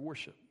focus of their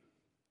worship.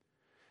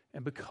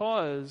 And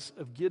because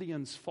of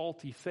Gideon's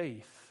faulty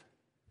faith,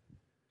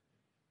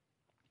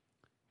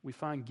 we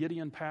find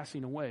Gideon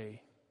passing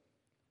away.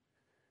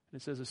 And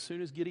it says, as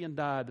soon as Gideon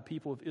died, the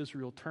people of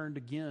Israel turned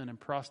again and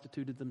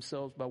prostituted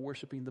themselves by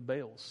worshiping the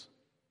Baals.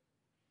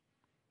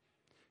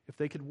 If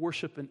they could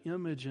worship an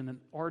image and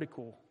an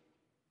article,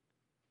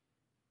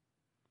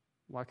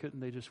 why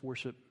couldn't they just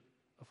worship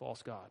a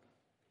false god,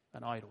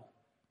 an idol?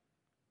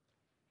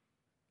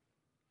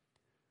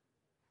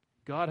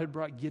 God had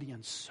brought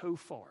Gideon so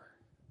far,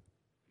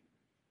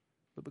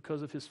 but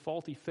because of his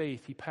faulty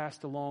faith, he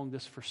passed along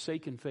this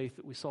forsaken faith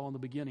that we saw in the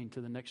beginning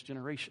to the next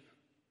generation.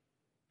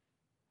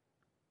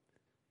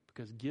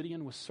 Because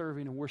Gideon was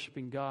serving and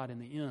worshiping God in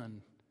the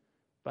end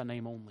by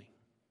name only.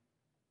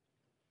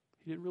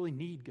 He didn't really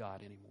need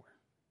God anymore.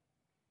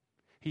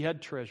 He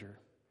had treasure.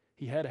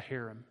 He had a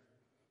harem.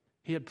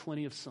 He had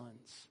plenty of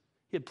sons.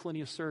 He had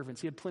plenty of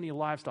servants. He had plenty of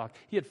livestock.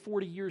 He had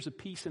 40 years of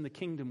peace in the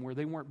kingdom where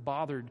they weren't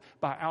bothered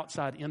by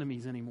outside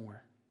enemies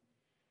anymore.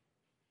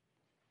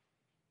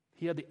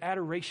 He had the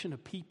adoration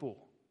of people.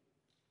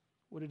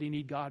 What did he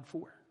need God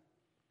for?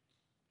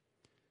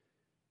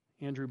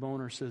 Andrew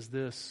Boner says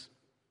this: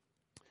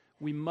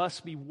 we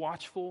must be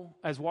watchful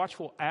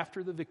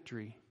after the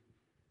victory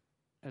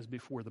as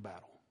before the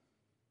battle.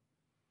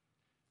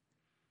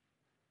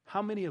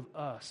 How many of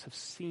us have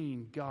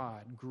seen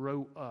God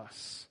grow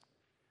us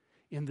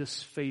in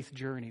this faith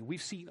journey?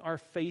 We've seen our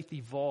faith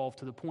evolve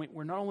to the point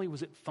where not only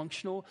was it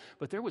functional,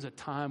 but there was a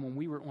time when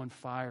we were on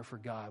fire for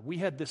God. We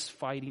had this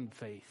fighting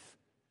faith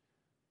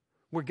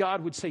where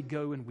God would say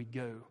go and we'd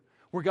go.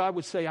 Where God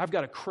would say, I've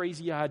got a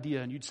crazy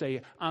idea, and you'd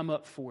say, I'm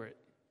up for it.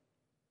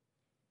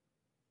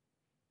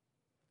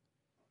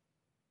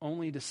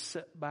 Only to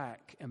sit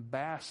back and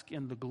bask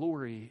in the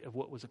glory of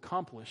what was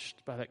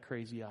accomplished by that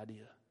crazy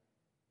idea.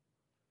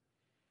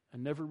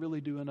 And never really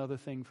do another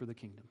thing for the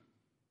kingdom.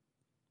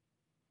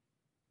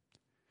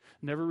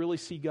 Never really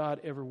see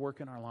God ever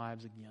work in our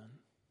lives again.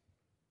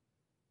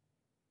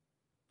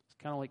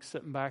 It's kind of like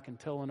sitting back and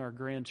telling our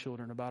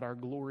grandchildren about our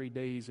glory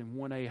days in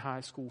 1A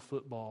high school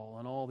football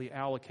and all the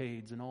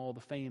allocates and all the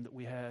fame that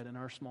we had in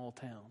our small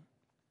town.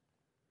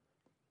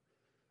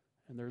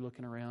 And they're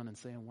looking around and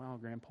saying, wow,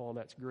 Grandpa,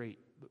 that's great,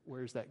 but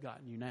where's that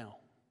gotten you now?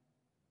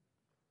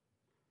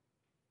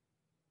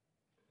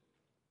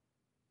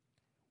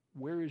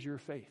 Where is your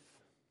faith?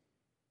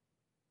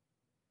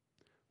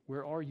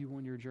 Where are you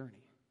on your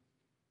journey?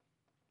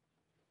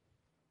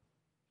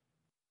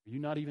 Are you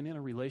not even in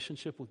a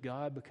relationship with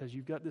God because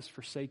you've got this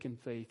forsaken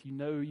faith? You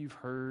know, you've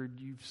heard,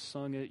 you've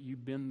sung it,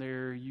 you've been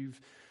there, you've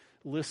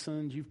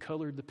listened, you've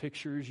colored the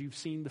pictures, you've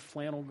seen the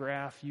flannel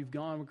graph, you've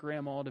gone with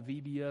Grandma to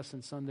VBS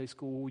and Sunday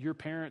school. Your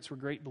parents were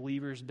great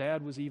believers.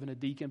 Dad was even a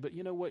deacon. But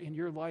you know what? In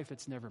your life,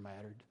 it's never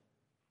mattered.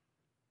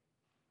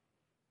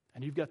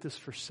 And you've got this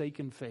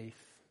forsaken faith.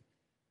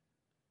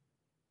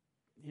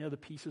 Yeah, the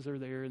pieces are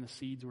there and the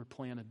seeds were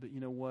planted, but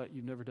you know what?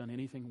 You've never done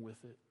anything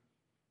with it.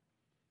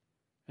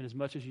 And as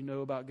much as you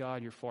know about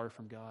God, you're far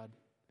from God.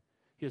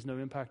 He has no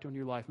impact on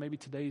your life. Maybe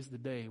today's the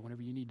day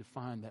whenever you need to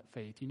find that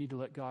faith. You need to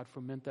let God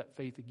ferment that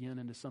faith again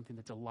into something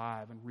that's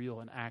alive and real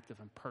and active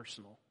and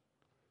personal.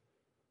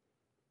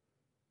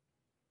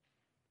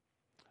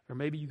 Or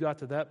maybe you got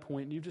to that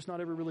point and you've just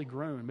not ever really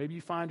grown. Maybe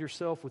you find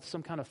yourself with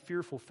some kind of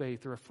fearful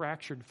faith or a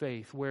fractured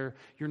faith where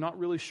you're not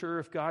really sure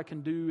if God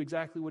can do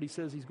exactly what he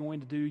says he's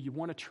going to do. You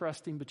want to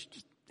trust him, but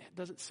it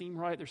doesn't seem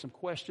right. There's some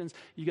questions.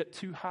 You got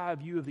too high a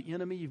view of the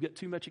enemy. You've got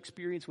too much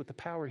experience with the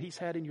power he's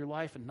had in your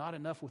life and not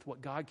enough with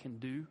what God can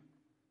do.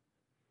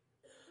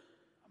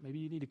 Maybe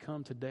you need to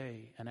come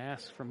today and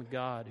ask from a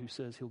God who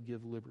says he'll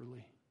give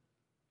liberally.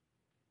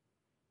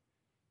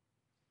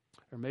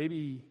 Or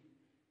maybe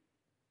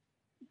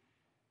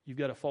you've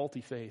got a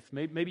faulty faith.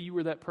 Maybe you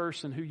were that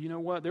person who, you know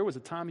what, there was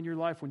a time in your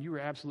life when you were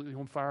absolutely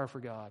on fire for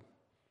God.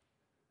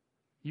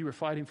 You were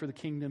fighting for the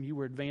kingdom. You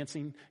were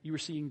advancing. You were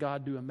seeing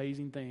God do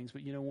amazing things.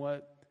 But you know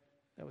what?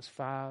 That was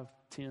 5,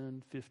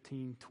 10,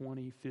 15,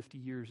 20, 50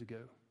 years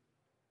ago.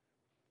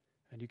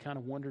 And you kind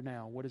of wonder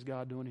now, what is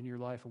God doing in your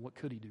life and what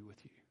could he do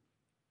with you?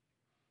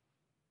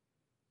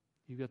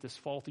 You've got this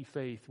faulty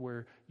faith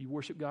where you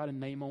worship God in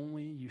name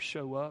only. You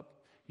show up.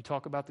 You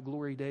talk about the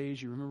glory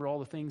days. You remember all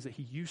the things that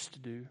he used to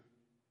do.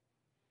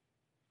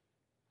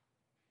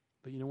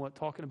 But you know what?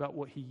 Talking about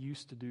what he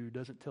used to do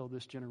doesn't tell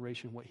this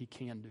generation what he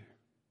can do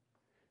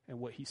and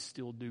what he's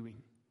still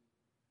doing.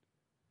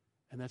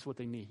 And that's what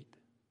they need.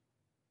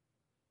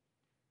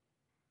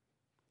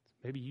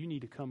 Maybe you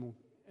need to come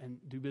and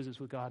do business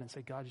with God and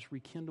say, God, just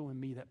rekindle in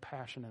me that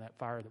passion and that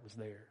fire that was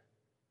there.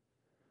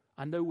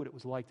 I know what it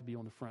was like to be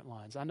on the front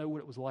lines. I know what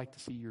it was like to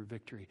see your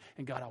victory.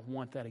 And God, I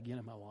want that again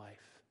in my life.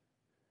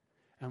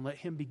 And let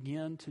him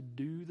begin to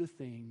do the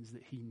things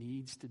that he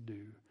needs to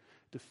do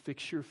to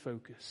fix your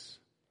focus,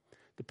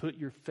 to put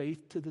your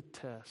faith to the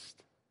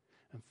test,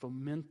 and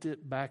foment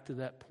it back to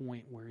that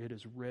point where it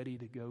is ready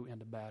to go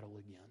into battle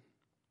again.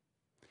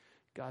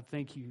 God,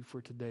 thank you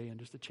for today and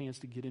just a chance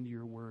to get into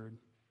your word.